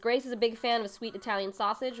 Since Grace is a big fan of sweet Italian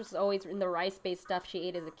sausage, which is always in the rice-based stuff she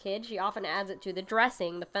ate as a kid, she often adds it to the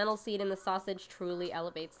dressing. The fennel seed in the sausage truly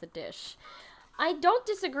elevates the dish. I don't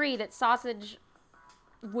disagree that sausage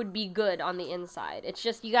would be good on the inside. It's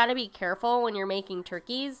just you gotta be careful when you're making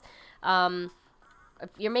turkeys. If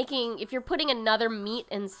you're putting another meat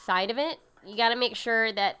inside of it, you gotta make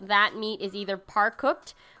sure that that meat is either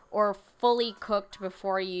par-cooked or fully cooked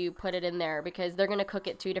before you put it in there, because they're going to cook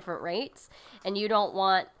at 2 different rates, and you don't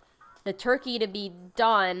want the turkey to be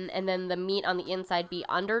done and then the meat on the inside be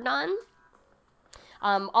underdone.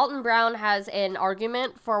 Alton Brown has an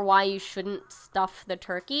argument for why you shouldn't stuff the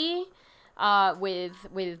turkey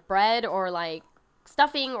with bread or like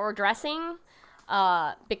stuffing or dressing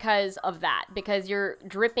because of that, because you're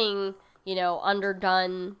dripping, you know,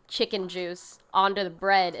 underdone chicken juice onto the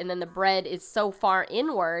bread, and then the bread is so far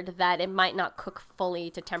inward that it might not cook fully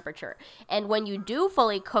to temperature. And when you do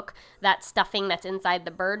fully cook that stuffing that's inside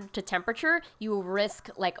the bird to temperature, you risk,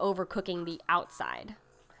 like, overcooking the outside.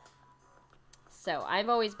 So I've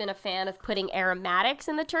always been a fan of putting aromatics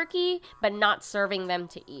in the turkey, but not serving them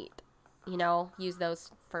to eat. You know, use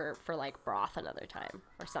those for like, broth another time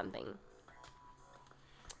or something.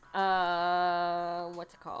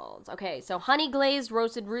 What's it called? Okay, so honey glazed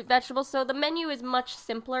roasted root vegetables. So the menu is much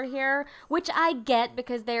simpler here, which I get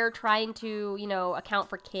because they're trying to, you know, account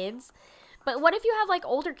for kids. But what if you have, like,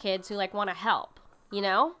 older kids who, like, want to help, you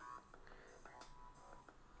know?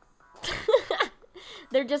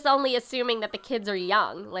 They're just only assuming that the kids are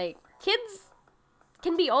young. Like, kids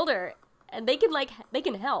can be older and they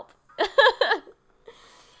can help.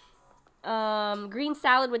 Green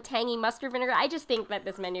salad with tangy mustard vinegar. I just think that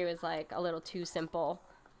this menu is, like, a little too simple.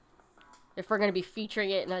 If we're going to be featuring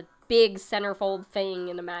it in a big centerfold thing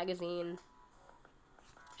in the magazine.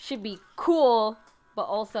 Should be cool, but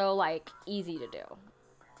also, like, easy to do.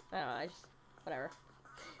 I don't know, whatever.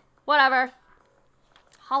 Whatever.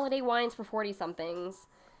 Holiday wines for 40-somethings.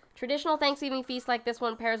 Traditional Thanksgiving feast like this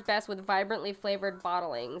one pairs best with vibrantly flavored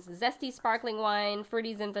bottlings. Zesty sparkling wine,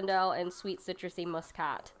 fruity Zinfandel, and sweet citrusy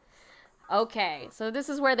muscat. Okay, so this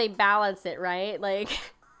is where they balance it, right?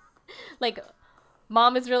 Like,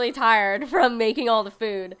 mom is really tired from making all the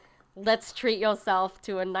food. Let's treat yourself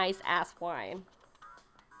to a nice-ass wine.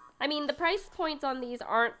 I mean, the price points on these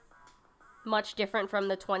aren't much different from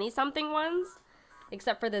the 20-something ones,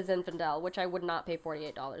 except for the Zinfandel, which I would not pay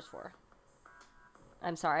 $48 for.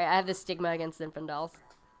 I'm sorry, I have this stigma against Zinfandels.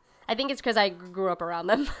 I think it's because I grew up around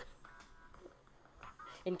them.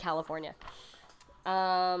 In California.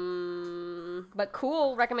 But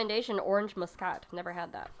cool recommendation, orange muscat. Never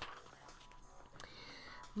had that.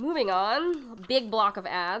 Moving on, big block of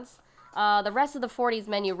ads. The rest of the 40s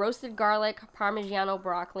menu, roasted garlic, Parmigiano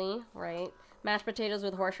broccoli, right? Mashed potatoes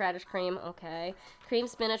with horseradish cream, okay. Cream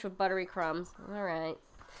spinach with buttery crumbs, all right.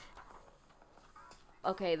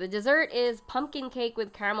 Okay, the dessert is pumpkin cake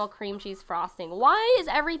with caramel cream cheese frosting. Why is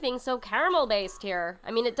everything so caramel-based here?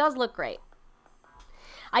 I mean, it does look great.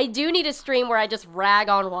 I do need a stream where I just rag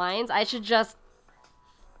on wines. I should just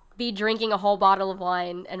be drinking a whole bottle of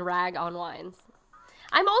wine and rag on wines.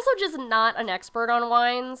 I'm also just not an expert on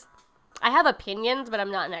wines. I have opinions, but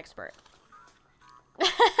I'm not an expert.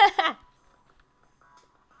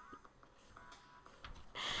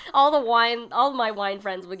 All my wine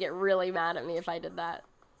friends would get really mad at me if I did that.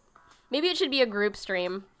 Maybe it should be a group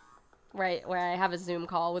stream. right, where I have a Zoom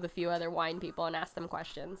call with a few other wine people and ask them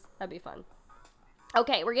questions. That'd be fun.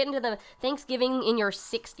 Okay, we're getting to the Thanksgiving in your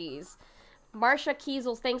 60s. Marcia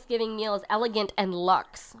Kiesel's Thanksgiving meal is elegant and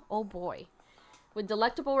luxe. Oh boy. With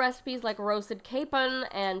delectable recipes like roasted capon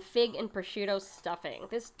and fig and prosciutto stuffing.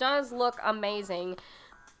 This does look amazing.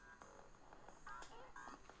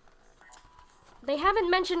 They haven't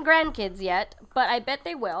mentioned grandkids yet, but I bet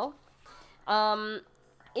they will.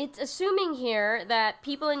 It's assuming here that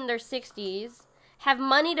people in their 60s have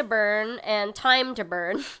money to burn and time to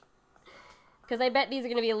burn. Because I bet these are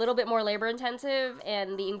going to be a little bit more labor intensive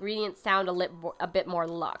and the ingredients sound a bit more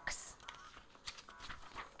luxe.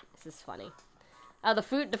 This is funny. The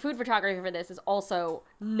food photography for this is also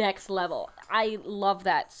next level. I love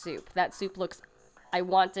that soup. That soup looks, I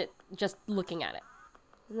want it just looking at it.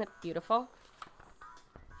 Isn't it beautiful?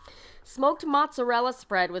 Smoked mozzarella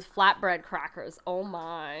spread with flatbread crackers. Oh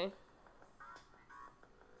my.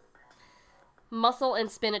 Mussel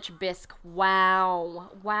and spinach bisque.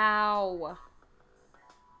 Wow. Wow.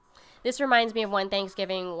 This reminds me of one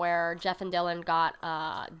Thanksgiving where Jeff and Dylan got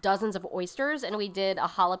dozens of oysters and we did a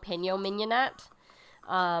jalapeno mignonette.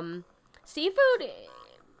 Seafood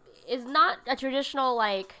is not a traditional,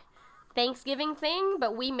 like, Thanksgiving thing,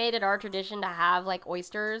 but we made it our tradition to have, like,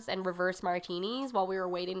 oysters and reverse martinis while we were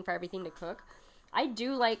waiting for everything to cook. I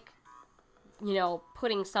do like, you know,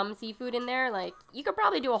 putting some seafood in there. Like, you could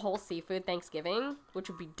probably do a whole seafood Thanksgiving, which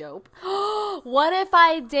would be dope. What if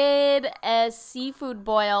I did a seafood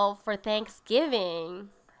boil for Thanksgiving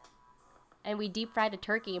and we deep fried a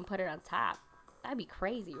turkey and put it on top? That'd be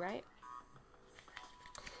crazy, right?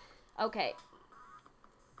 Okay.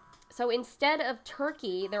 So instead of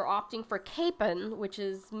turkey, they're opting for capon, which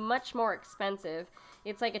is much more expensive.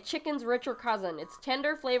 It's like a chicken's richer cousin. It's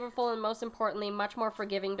tender, flavorful, and most importantly, much more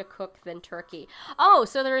forgiving to cook than turkey. Oh,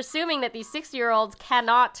 so they're assuming that these 60-year-olds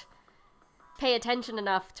cannot pay attention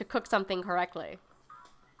enough to cook something correctly.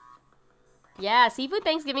 Yeah, seafood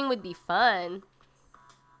Thanksgiving would be fun.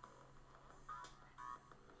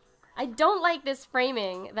 I don't like this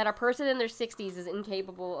framing that a person in their 60s is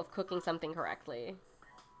incapable of cooking something correctly.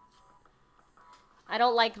 I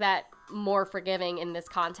don't like that more forgiving in this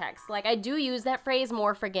context. Like, I do use that phrase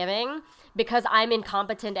more forgiving because I'm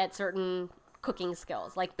incompetent at certain cooking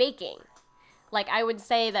skills, like baking. Like, I would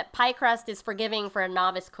say that pie crust is forgiving for a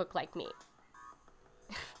novice cook like me.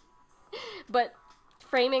 But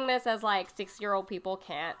framing this as, like, 6-year-old people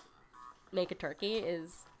can't make a turkey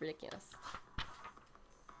is ridiculous.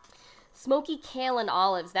 Smoky kale and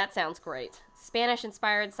olives. That sounds great.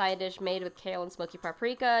 Spanish-inspired side dish made with kale and smoky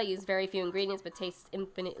paprika. Use very few ingredients, but tastes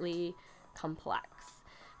infinitely complex.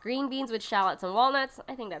 Green beans with shallots and walnuts.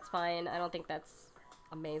 I think that's fine. I don't think that's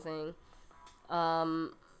amazing.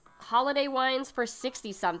 Holiday wines for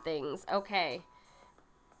 60-somethings. Okay.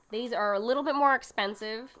 These are a little bit more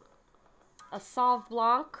expensive. A Sauv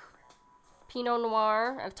Blanc, Pinot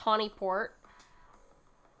Noir, a Tawny Port.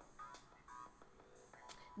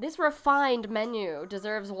 This refined menu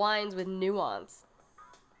deserves wines with nuance.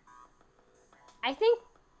 I think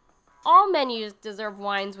all menus deserve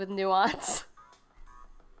wines with nuance.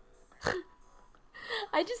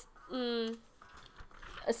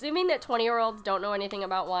 Assuming that 20-year-olds don't know anything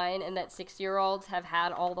about wine and that 60-year-olds have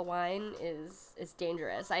had all the wine is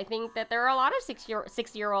dangerous. I think that there are a lot of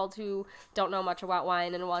 60-year-olds who don't know much about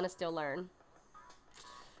wine and want to still learn.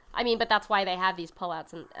 I mean, but that's why they have these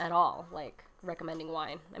pullouts at all, like recommending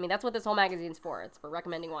wine. I mean, that's what this whole magazine's for. It's for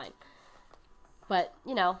recommending wine. But,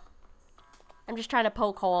 you know, I'm just trying to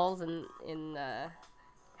poke holes in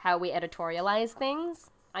how we editorialize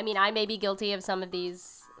things. I mean, I may be guilty of some of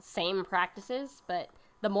these same practices, but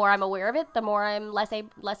the more I'm aware of it, the more I'm less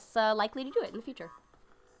likely to do it in the future.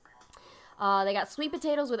 They got sweet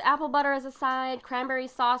potatoes with apple butter as a side, cranberry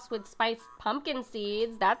sauce with spiced pumpkin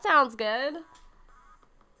seeds. That sounds good.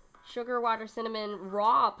 Sugar, water, cinnamon,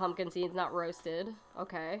 raw pumpkin seeds, not roasted.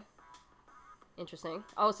 Okay. Interesting.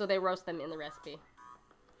 Oh, so they roast them in the recipe.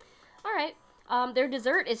 All right. Their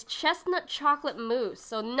dessert is chestnut chocolate mousse,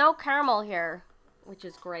 so no caramel here, which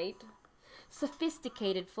is great.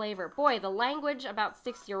 Sophisticated flavor. Boy, the language about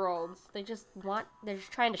 6-year-olds, they're just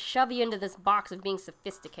trying to shove you into this box of being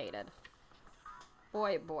sophisticated.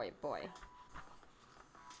 Boy, boy, boy.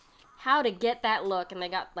 How to get that look, and they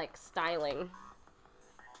got, like, styling.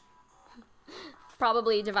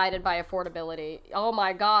 Probably divided by affordability. Oh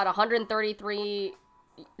my god, $133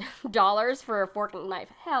 for a fork and knife.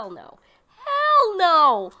 Hell no. Hell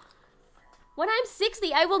no! When I'm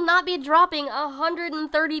 60, I will not be dropping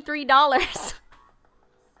 $133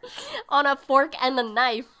 on a fork and a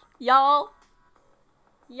knife. Y'all.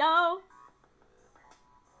 Yo.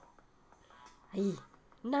 Hey.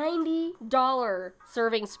 $90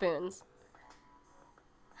 serving spoons.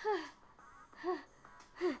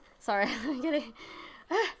 Sorry, I'm getting...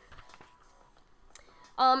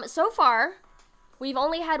 So far, we've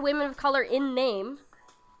only had women of color in name.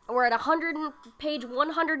 We're at page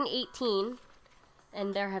 118,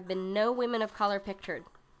 and there have been no women of color pictured.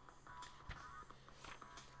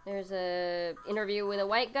 There's a interview with a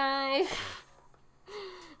white guy.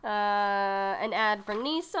 An ad for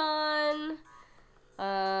Nissan.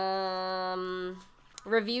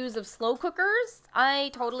 Reviews of slow cookers. I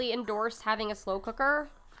totally endorse having a slow cooker.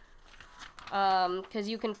 Because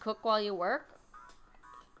you can cook while you work.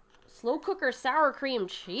 Slow cooker sour cream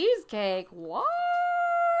cheesecake. What?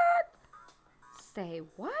 Say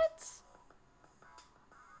what?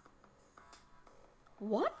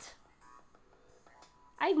 What?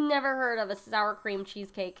 I've never heard of a sour cream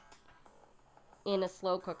cheesecake in a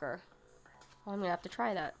slow cooker. Well, I'm gonna have to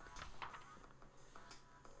try that.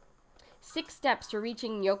 6 steps to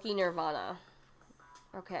reaching Yoki Nirvana.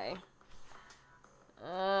 Okay.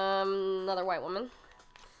 Another white woman.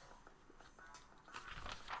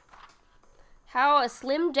 How a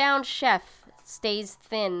slimmed down chef stays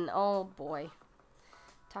thin. Oh boy.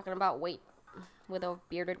 Talking about weight with a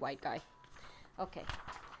bearded white guy. Okay.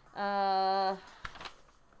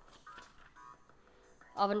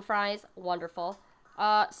 Oven fries, wonderful.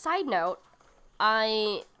 Side note,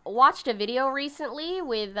 I watched a video recently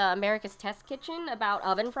with America's Test Kitchen about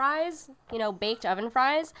oven fries, you know, baked oven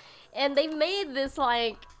fries, and they made this,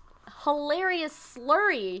 like, hilarious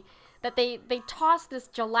slurry that they toss this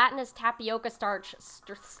gelatinous tapioca starch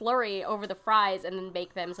slurry over the fries and then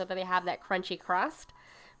bake them so that they have that crunchy crust.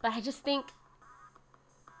 But I just think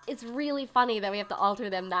it's really funny that we have to alter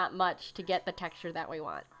them that much to get the texture that we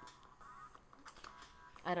want.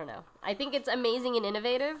 I don't know. I think it's amazing and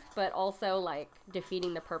innovative, but also, like,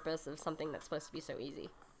 defeating the purpose of something that's supposed to be so easy.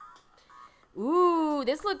 Ooh,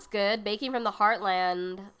 this looks good. Baking from the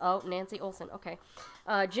Heartland. Oh, Nancy Olson. Okay.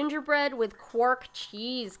 Gingerbread with quark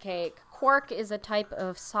cheesecake. Quark is a type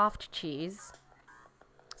of soft cheese.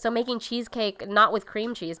 So making cheesecake not with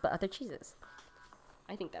cream cheese, but other cheeses.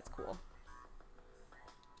 I think that's cool.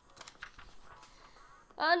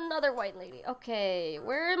 Another white lady. Okay,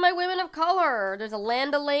 where are my women of color? There's a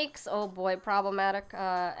Land O'Lakes. Oh boy, problematic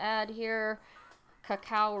ad here.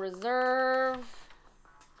 Cacao Reserve.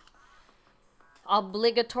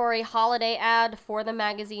 Obligatory holiday ad for the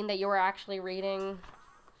magazine that you were actually reading.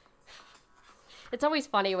 It's always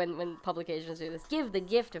funny when publications do this. Give the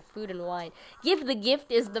gift of food and wine. Give the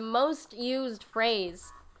gift is the most used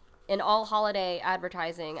phrase in all holiday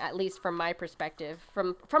advertising, at least from my perspective.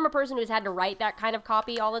 From a person who's had to write that kind of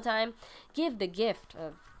copy all the time. Give the gift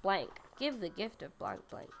of blank. Give the gift of blank,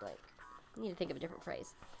 blank, blank. I need to think of a different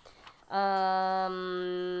phrase.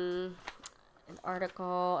 An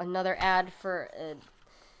article, another ad for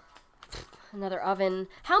another oven.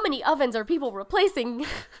 How many ovens are people replacing?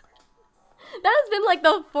 That has been like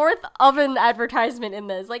the 4th oven advertisement in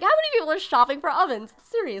this. Like, how many people are shopping for ovens?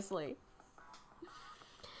 Seriously.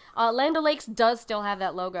 Land O'Lakes does still have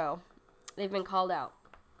that logo. They've been called out.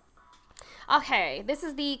 Okay, this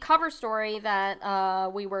is the cover story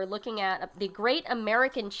that we were looking at. The Great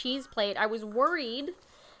American Cheese Plate. I was worried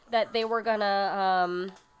that they were gonna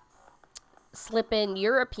slip in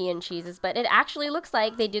European cheeses, but it actually looks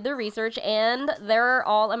like they did the research and they're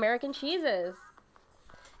all American cheeses.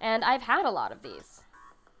 And I've had a lot of these.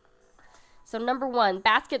 So number 1,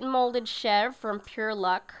 basket molded Chev from Pure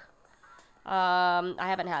Luck. I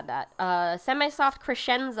haven't had that. Semi-soft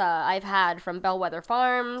Crescenza I've had from Bellwether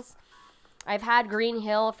Farms. I've had Green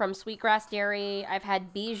Hill from Sweetgrass Dairy. I've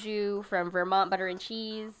had Bijou from Vermont Butter and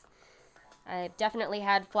Cheese. I've definitely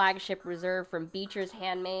had Flagship Reserve from Beecher's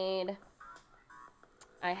Handmade.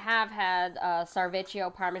 I have had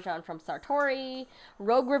Sarvecchio Parmesan from Sartori.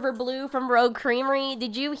 Rogue River Blue from Rogue Creamery.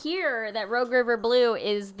 Did you hear that Rogue River Blue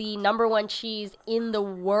is the #1 cheese in the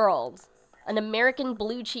world? An American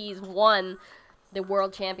blue cheese won the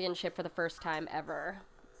world championship for the first time ever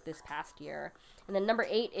this past year. And then number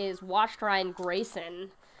 8 is Washed Rind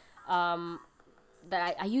Grayson.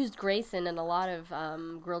 That I used Grayson in a lot of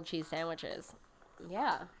grilled cheese sandwiches.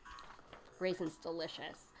 Yeah. Grayson's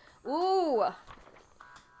delicious. Ooh!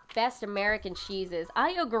 Best American cheeses.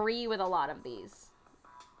 I agree with a lot of these.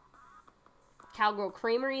 Cowgirl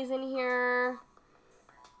Creamery's in here.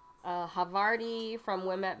 Havarti from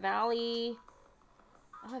Wilmette Valley.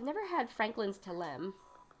 Oh, I've never had Franklin's Telem.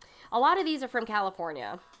 A lot of these are from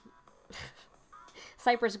California.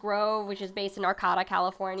 Cypress Grove, which is based in Arcata,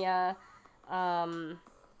 California. Vermont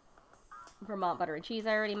Butter and Cheese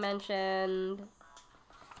I already mentioned.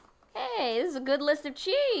 Hey, this is a good list of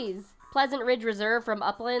cheese. Pleasant Ridge Reserve from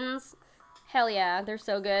Uplands. Hell yeah, they're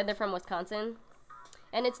so good. They're from Wisconsin.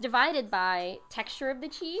 And it's divided by texture of the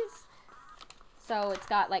cheese. So it's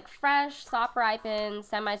got like fresh, soft ripened,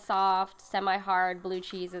 semi-soft, semi-hard blue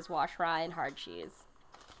cheeses, wash rye, and hard cheese.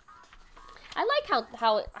 I like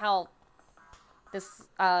how this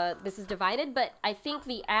is divided, but I think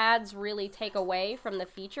the ads really take away from the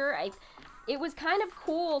feature. It was kind of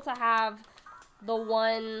cool to have the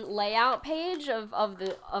one layout page of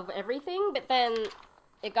everything, but then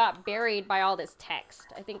it got buried by all this text.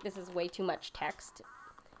 I think this is way too much text.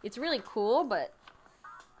 It's really cool, but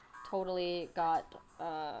totally got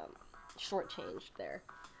shortchanged there.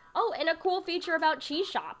 Oh, and a cool feature about cheese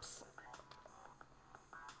shops.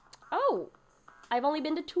 Oh, I've only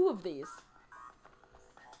been to 2 of these.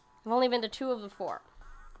 I've only been to 2 of the 4.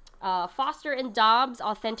 Foster and Dobbs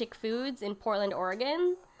Authentic Foods in Portland,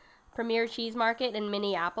 Oregon. Premier Cheese Market in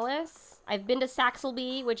Minneapolis. I've been to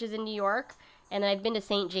Saxelby, which is in New York. And I've been to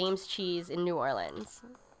St. James Cheese in New Orleans.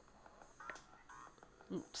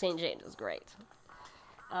 St. James is great.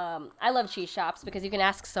 I love cheese shops because you can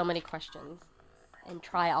ask so many questions and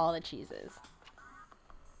try all the cheeses.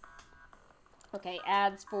 Okay,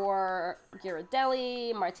 ads for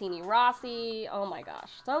Ghirardelli, Martini Rossi. Oh my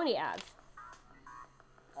gosh, so many ads.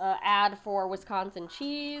 Ad for Wisconsin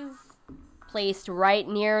cheese, placed right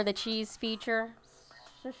near the cheese feature.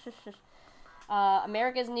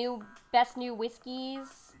 America's best new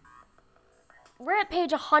whiskeys. We're at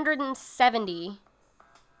page 170,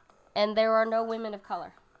 and there are no women of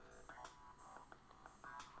color.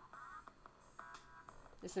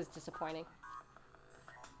 This is disappointing.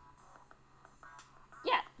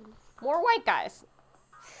 Yeah, more white guys.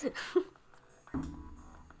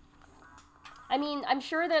 I mean, I'm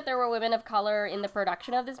sure that there were women of color in the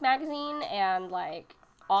production of this magazine and, like,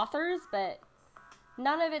 authors, but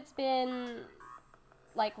none of it's been,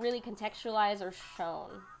 like, really contextualized or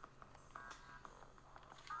shown.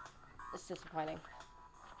 It's disappointing.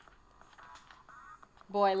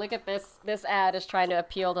 Boy, look at this. This ad is trying to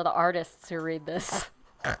appeal to the artists who read this.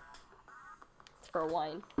 It's for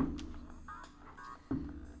wine.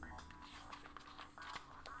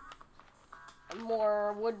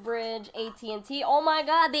 More Woodbridge, AT&T. Oh my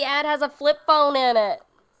god, the ad has a flip phone in it.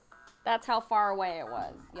 That's how far away it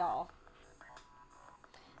was, y'all.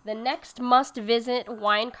 The next must-visit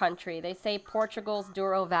wine country. They say Portugal's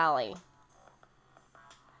Douro Valley.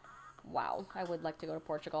 Wow, I would like to go to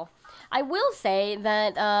Portugal. I will say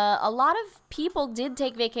that a lot of people did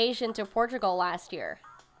take vacation to Portugal last year.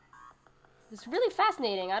 It's really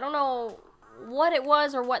fascinating. I don't know what it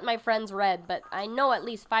was or what my friends read, but I know at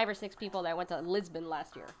least 5 or 6 people that went to Lisbon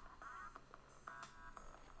last year.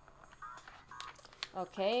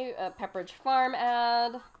 Okay, a Pepperidge Farm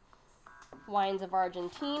ad. Wines of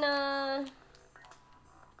Argentina.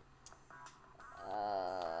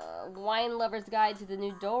 Wine Lover's Guide to the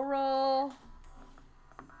New Douro.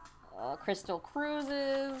 Crystal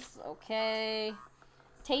Cruises. Okay.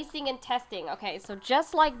 Tasting and testing. Okay, so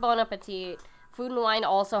just like Bon Appetit, Food and Wine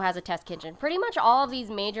also has a test kitchen. Pretty much all of these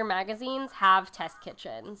major magazines have test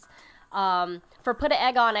kitchens. For Put an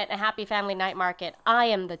Egg on It, a Happy Family Night Market, I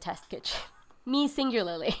am the test kitchen. Me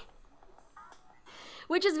singularly.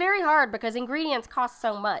 Which is very hard because ingredients cost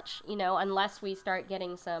so much, you know, unless we start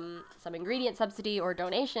getting some ingredient subsidy or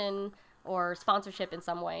donation or sponsorship in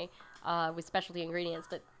some way with specialty ingredients.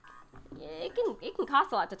 But it can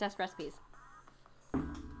cost a lot to test recipes.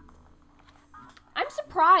 I'm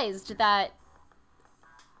surprised that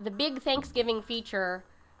the big Thanksgiving feature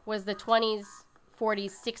was the 20s,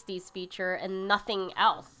 40s, 60s feature and nothing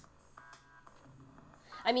else.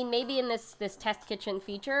 I mean, maybe in this test kitchen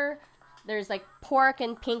feature, there's like pork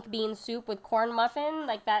and pink bean soup with corn muffin.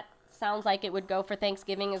 Like that sounds like it would go for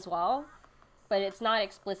Thanksgiving as well. But it's not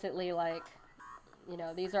explicitly like, you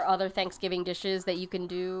know, these are other Thanksgiving dishes that you can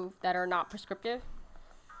do that are not prescriptive.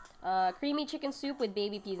 Creamy chicken soup with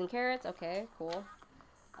baby peas and carrots. Okay, cool.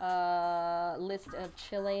 List of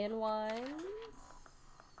Chilean wines.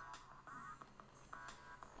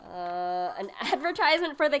 An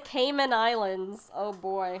advertisement for the Cayman Islands. Oh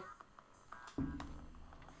boy.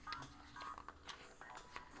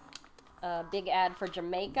 Big ad for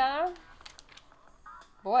Jamaica.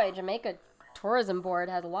 Boy, Jamaica Tourism Board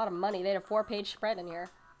has a lot of money. They had a 4-page spread in here.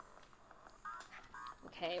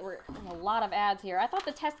 Okay, we're a lot of ads here. I thought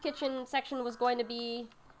the test kitchen section was going to be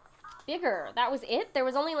bigger. That was it? There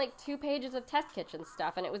was only like 2 pages of test kitchen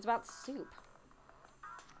stuff, and it was about soup.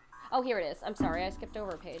 Oh, here it is. I'm sorry, I skipped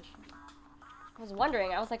over a page. I was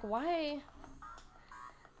wondering. I was like, why?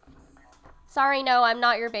 Sorry, no, I'm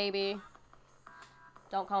not your baby.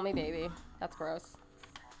 Don't call me baby. That's gross.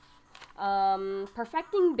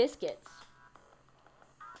 Perfecting biscuits.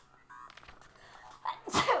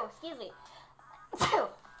 Excuse me.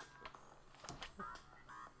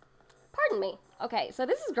 Pardon me. Okay, so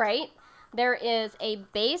this is great. There is a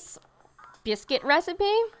base biscuit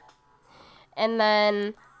recipe, and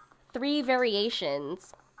then 3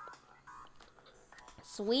 variations.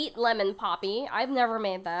 Sweet lemon poppy. I've never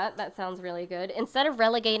made that. That sounds really good. Instead of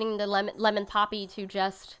relegating the lemon poppy to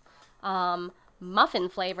just muffin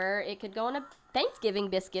flavor, it could go in a Thanksgiving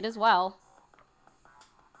biscuit as well.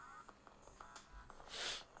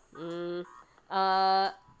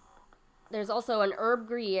 There's also an herb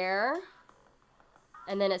gruyere,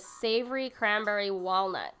 and then a savory cranberry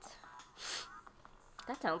walnut.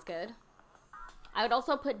 That sounds good. I would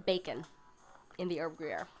also put bacon in the herb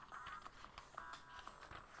gruyere.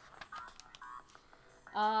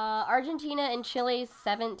 Argentina and Chile's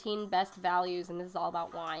 17 best values, and this is all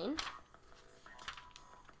about wine.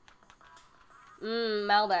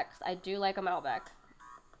 Malbecs. I do like a Malbec.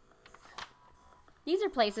 These are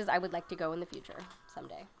places I would like to go in the future,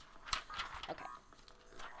 someday. Okay.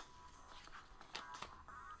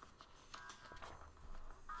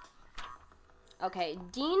 Okay,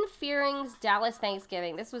 Dean Fearing's Dallas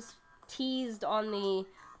Thanksgiving. This was teased on the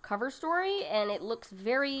cover story, and it looks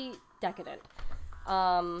very decadent.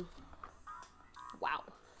 Wow.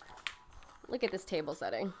 Look at this table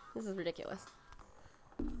setting. This is ridiculous.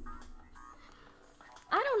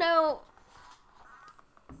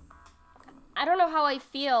 I don't know how I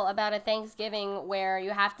feel about a Thanksgiving where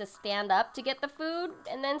you have to stand up to get the food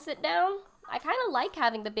and then sit down. I kind of like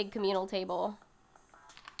having the big communal table.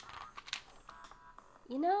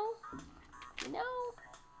 You know?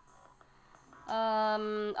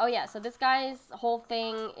 Oh yeah, so this guy's whole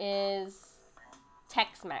thing is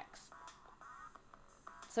Tex-Mex.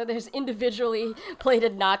 So there's individually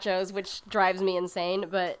plated nachos, which drives me insane,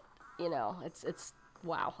 but, you know, it's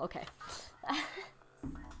wow, okay.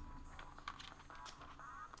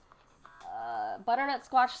 Butternut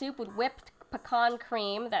squash soup with whipped pecan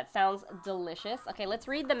cream. That sounds delicious. Okay, let's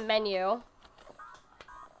read the menu.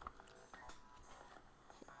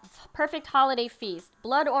 Perfect holiday feast.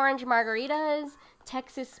 Blood orange margaritas,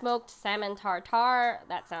 Texas smoked salmon tartare.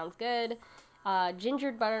 That sounds good.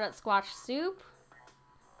 Gingered butternut squash soup.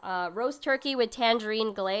 Roast turkey with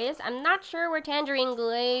tangerine glaze. I'm not sure where tangerine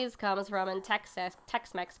glaze comes from in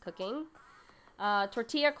Tex-Mex cooking.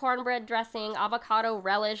 Tortilla cornbread dressing, avocado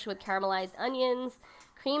relish with caramelized onions,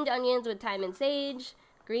 creamed onions with thyme and sage,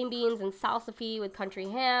 green beans and salsify with country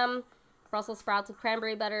ham, Brussels sprouts with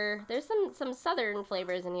cranberry butter. There's some southern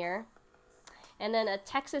flavors in here. And then a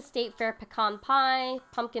Texas State Fair pecan pie,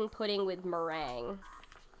 pumpkin pudding with meringue.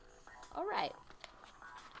 All right.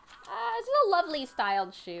 This is a lovely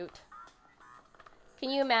styled shoot. Can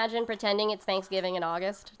you imagine pretending it's Thanksgiving in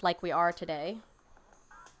August, like we are today?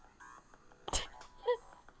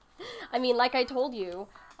 I mean, like I told you,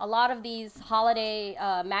 a lot of these holiday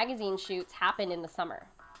magazine shoots happen in the summer.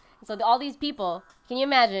 So all these people, can you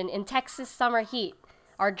imagine, in Texas summer heat,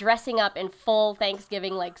 are dressing up in full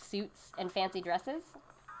Thanksgiving-like suits and fancy dresses?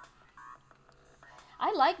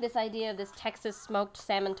 I like this idea of this Texas smoked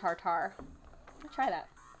salmon tartare. Let's try that.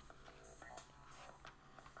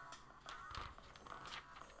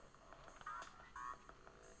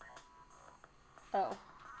 Oh.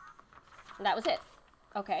 That was it.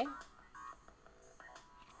 Okay.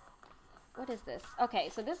 What is this? Okay,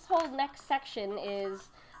 so this whole next section is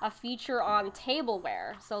a feature on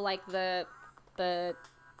tableware. So like the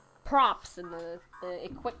props and the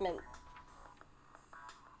equipment.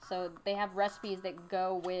 So they have recipes that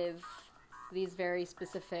go with these very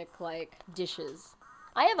specific like dishes.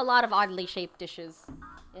 I have a lot of oddly shaped dishes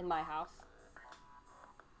in my house.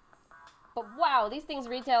 But wow, these things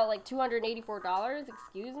retail like $284.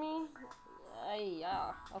 Excuse me?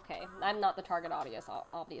 Yeah, okay. I'm not the target audience,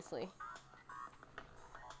 obviously.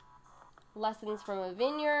 Lessons from a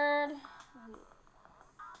Vineyard.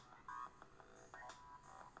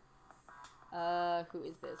 Who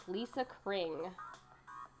is this? Lisa Kring.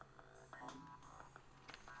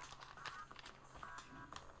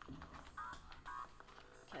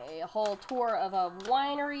 Okay, a whole tour of a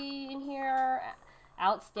winery in here.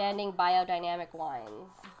 Outstanding biodynamic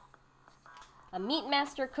wines. A meat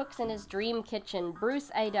master cooks in his dream kitchen. Bruce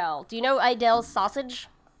Idell. Do you know Idell's sausage?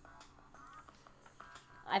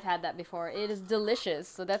 I've had that before. It is delicious.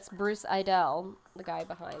 So that's Bruce Idell, the guy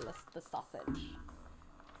behind the sausage.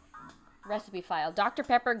 Recipe file. Dr.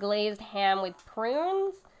 Pepper glazed ham with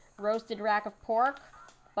prunes. Roasted rack of pork.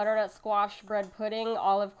 Butternut squash bread pudding.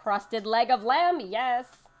 Olive crusted leg of lamb. Yes.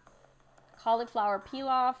 Cauliflower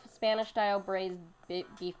pilaf. Spanish style braised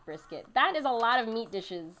beef brisket. That is a lot of meat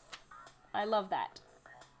dishes. I love that.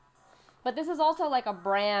 But this is also like a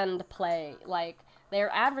brand play. Like,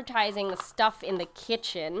 they're advertising the stuff in the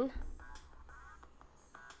kitchen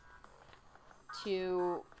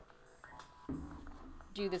to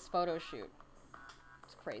do this photo shoot.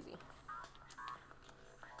 It's crazy.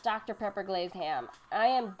 Dr. Pepper glazed ham. I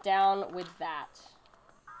am down with that.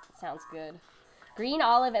 Sounds good. Green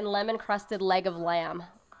olive and lemon crusted leg of lamb.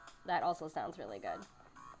 That also sounds really good.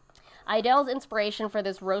 Idell's inspiration for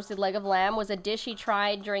this roasted leg of lamb was a dish he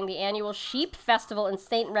tried during the annual sheep festival in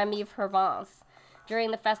Saint-Remy of Provence.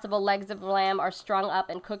 During the festival, legs of lamb are strung up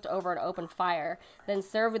and cooked over an open fire, then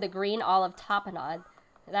served with a green olive tapenade.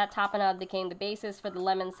 That tapenade became the basis for the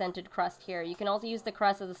lemon-scented crust here. You can also use the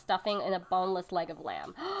crust as a stuffing in a boneless leg of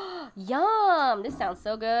lamb. Yum! This sounds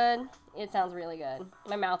so good. It sounds really good.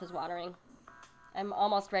 My mouth is watering. I'm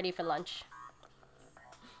almost ready for lunch.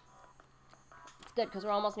 It's good, because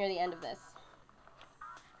we're almost near the end of this.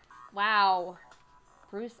 Wow.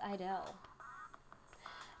 Bruce Idell.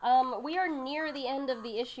 We are near the end of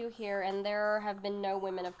the issue here, and there have been no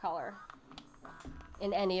women of color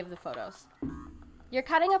in any of the photos. You're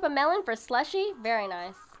cutting up a melon for slushy? Very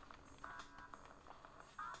nice.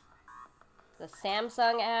 The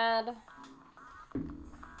Samsung ad.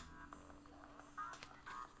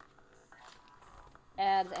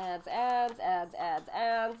 Ads, ads, ads, ads, ads,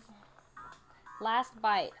 ads. Last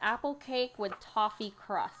bite. Apple cake with toffee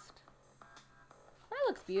crust. That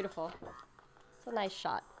looks beautiful. It's a nice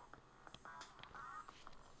shot.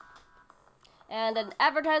 And an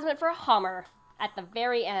advertisement for a Hummer at the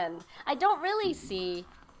very end. I don't really see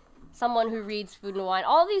someone who reads Food and Wine.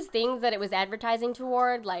 All these things that it was advertising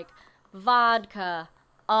toward, like vodka,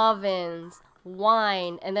 ovens,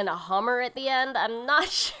 wine, and then a Hummer at the end. I'm not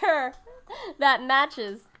sure that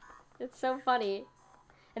matches. It's so funny.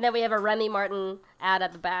 And then we have a Remy Martin ad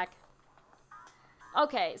at the back.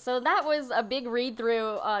 Okay, so that was a big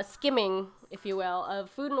read-through, skimming, if you will, of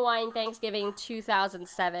Food and Wine Thanksgiving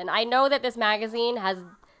 2007. I know that this magazine has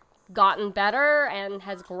gotten better and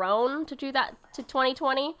has grown to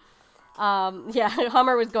 2020. Yeah,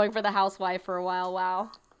 Hummer was going for the housewife for a while.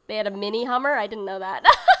 Wow. They had a mini Hummer? I didn't know that.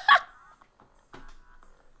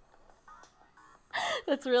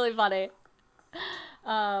 That's really funny.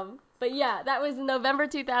 But yeah, that was the November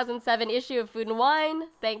 2007 issue of Food and Wine,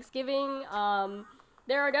 Thanksgiving.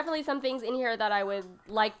 There are definitely some things in here that I would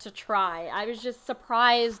like to try. I was just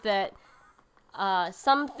surprised that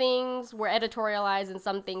some things were editorialized and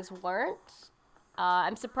some things weren't.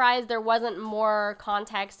 I'm surprised there wasn't more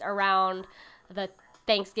context around the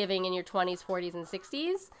Thanksgiving in your 20s, 40s, and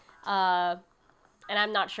 60s. And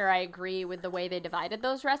I'm not sure I agree with the way they divided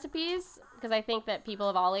those recipes, because I think that people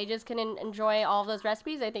of all ages can enjoy all of those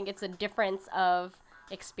recipes. I think it's a difference of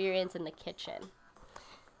experience in the kitchen,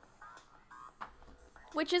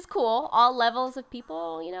 which is cool. All levels of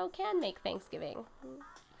people, you know, can make Thanksgiving.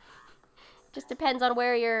 Just depends on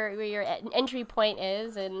where your entry point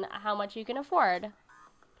is and how much you can afford.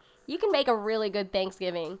 You can make a really good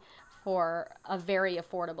Thanksgiving for a very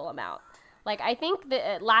affordable amount. Like, I think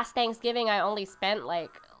that last Thanksgiving I only spent, like,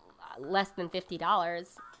 less than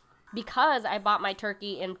 $50 because I bought my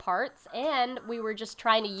turkey in parts, and we were just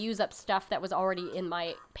trying to use up stuff that was already in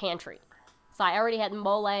my pantry. So I already had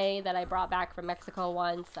mole that I brought back from Mexico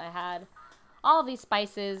once. I had all of these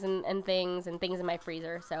spices and things in my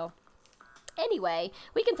freezer. So anyway,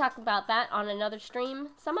 we can talk about that on another stream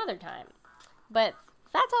some other time. But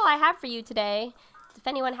that's all I have for you today. If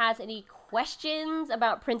anyone has any questions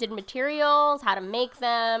about printed materials, how to make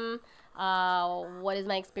them, what is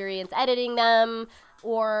my experience editing them,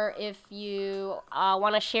 or if you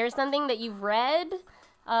want to share something that you've read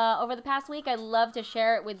over the past week, I'd love to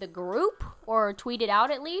share it with the group or tweet it out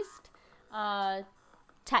at least.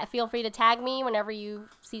 Feel free to tag me whenever you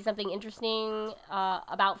see something interesting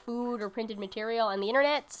about food or printed material on the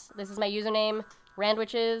internet. This is my username,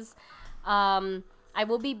 Randwiches. I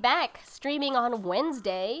will be back streaming on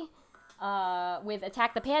Wednesday with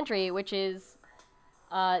Attack the Pantry, which is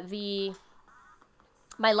my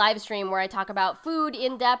live stream where I talk about food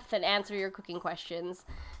in depth and answer your cooking questions.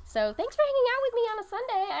 So thanks for hanging out with me on a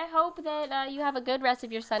Sunday. I hope that you have a good rest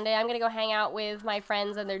of your Sunday. I'm going to go hang out with my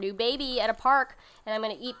friends and their new baby at a park, and I'm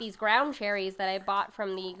going to eat these ground cherries that I bought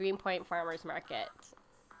from the Greenpoint Farmers Market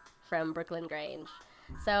from Brooklyn Grange.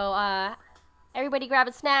 So everybody grab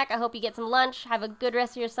a snack. I hope you get some lunch. Have a good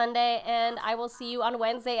rest of your Sunday, and I will see you on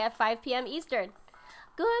Wednesday at 5 p.m. Eastern.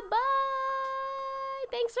 Goodbye!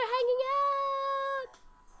 Thanks for hanging out!